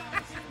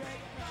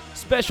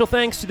 Special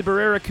thanks to the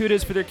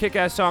Barracudas for their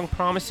kick-ass song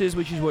Promises,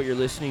 which is what you're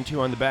listening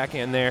to on the back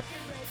end there.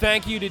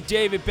 Thank you to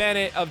David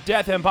Bennett of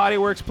Death and Body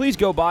Works. Please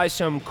go buy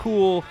some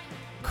cool,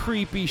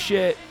 creepy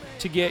shit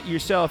to get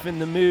yourself in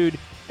the mood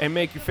and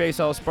make your face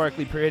all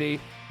sparkly pretty.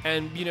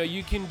 And,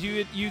 you can do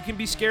it. You can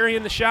be scary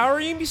in the shower.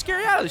 You can be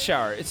scary out of the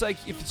shower. It's like,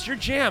 if it's your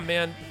jam,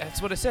 man,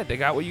 that's what I said. They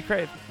got what you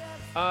crave.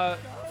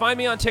 Find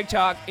me on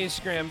TikTok,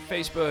 Instagram,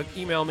 Facebook.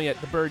 Email me at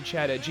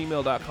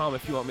thebirdchat@gmail.com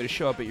if you want me to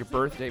show up at your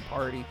birthday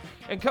party.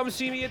 And come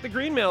see me at the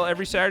Green Mill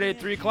every Saturday at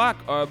 3 o'clock.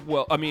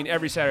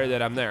 Every Saturday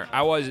that I'm there.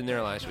 I wasn't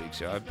there last week,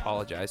 so I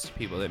apologize to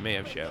people that may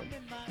have shown.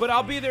 But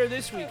I'll be there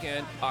this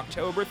weekend,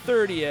 October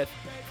 30th,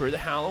 for the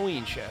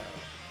Halloween show.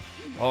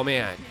 Oh,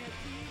 man.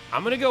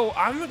 I'm gonna go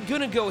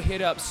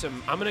hit up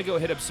some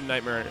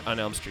Nightmare on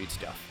Elm Street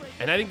stuff.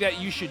 And I think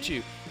that you should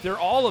too. They're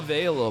all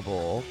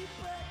available.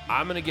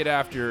 I'm gonna get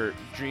after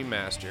Dream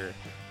Master.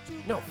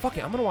 No, fuck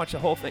it. I'm gonna watch the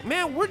whole thing.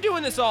 Man, we're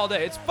doing this all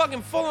day. It's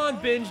fucking full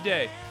on binge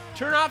day.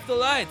 Turn off the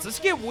lights. Let's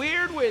get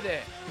weird with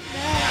it.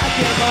 I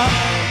give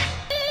up.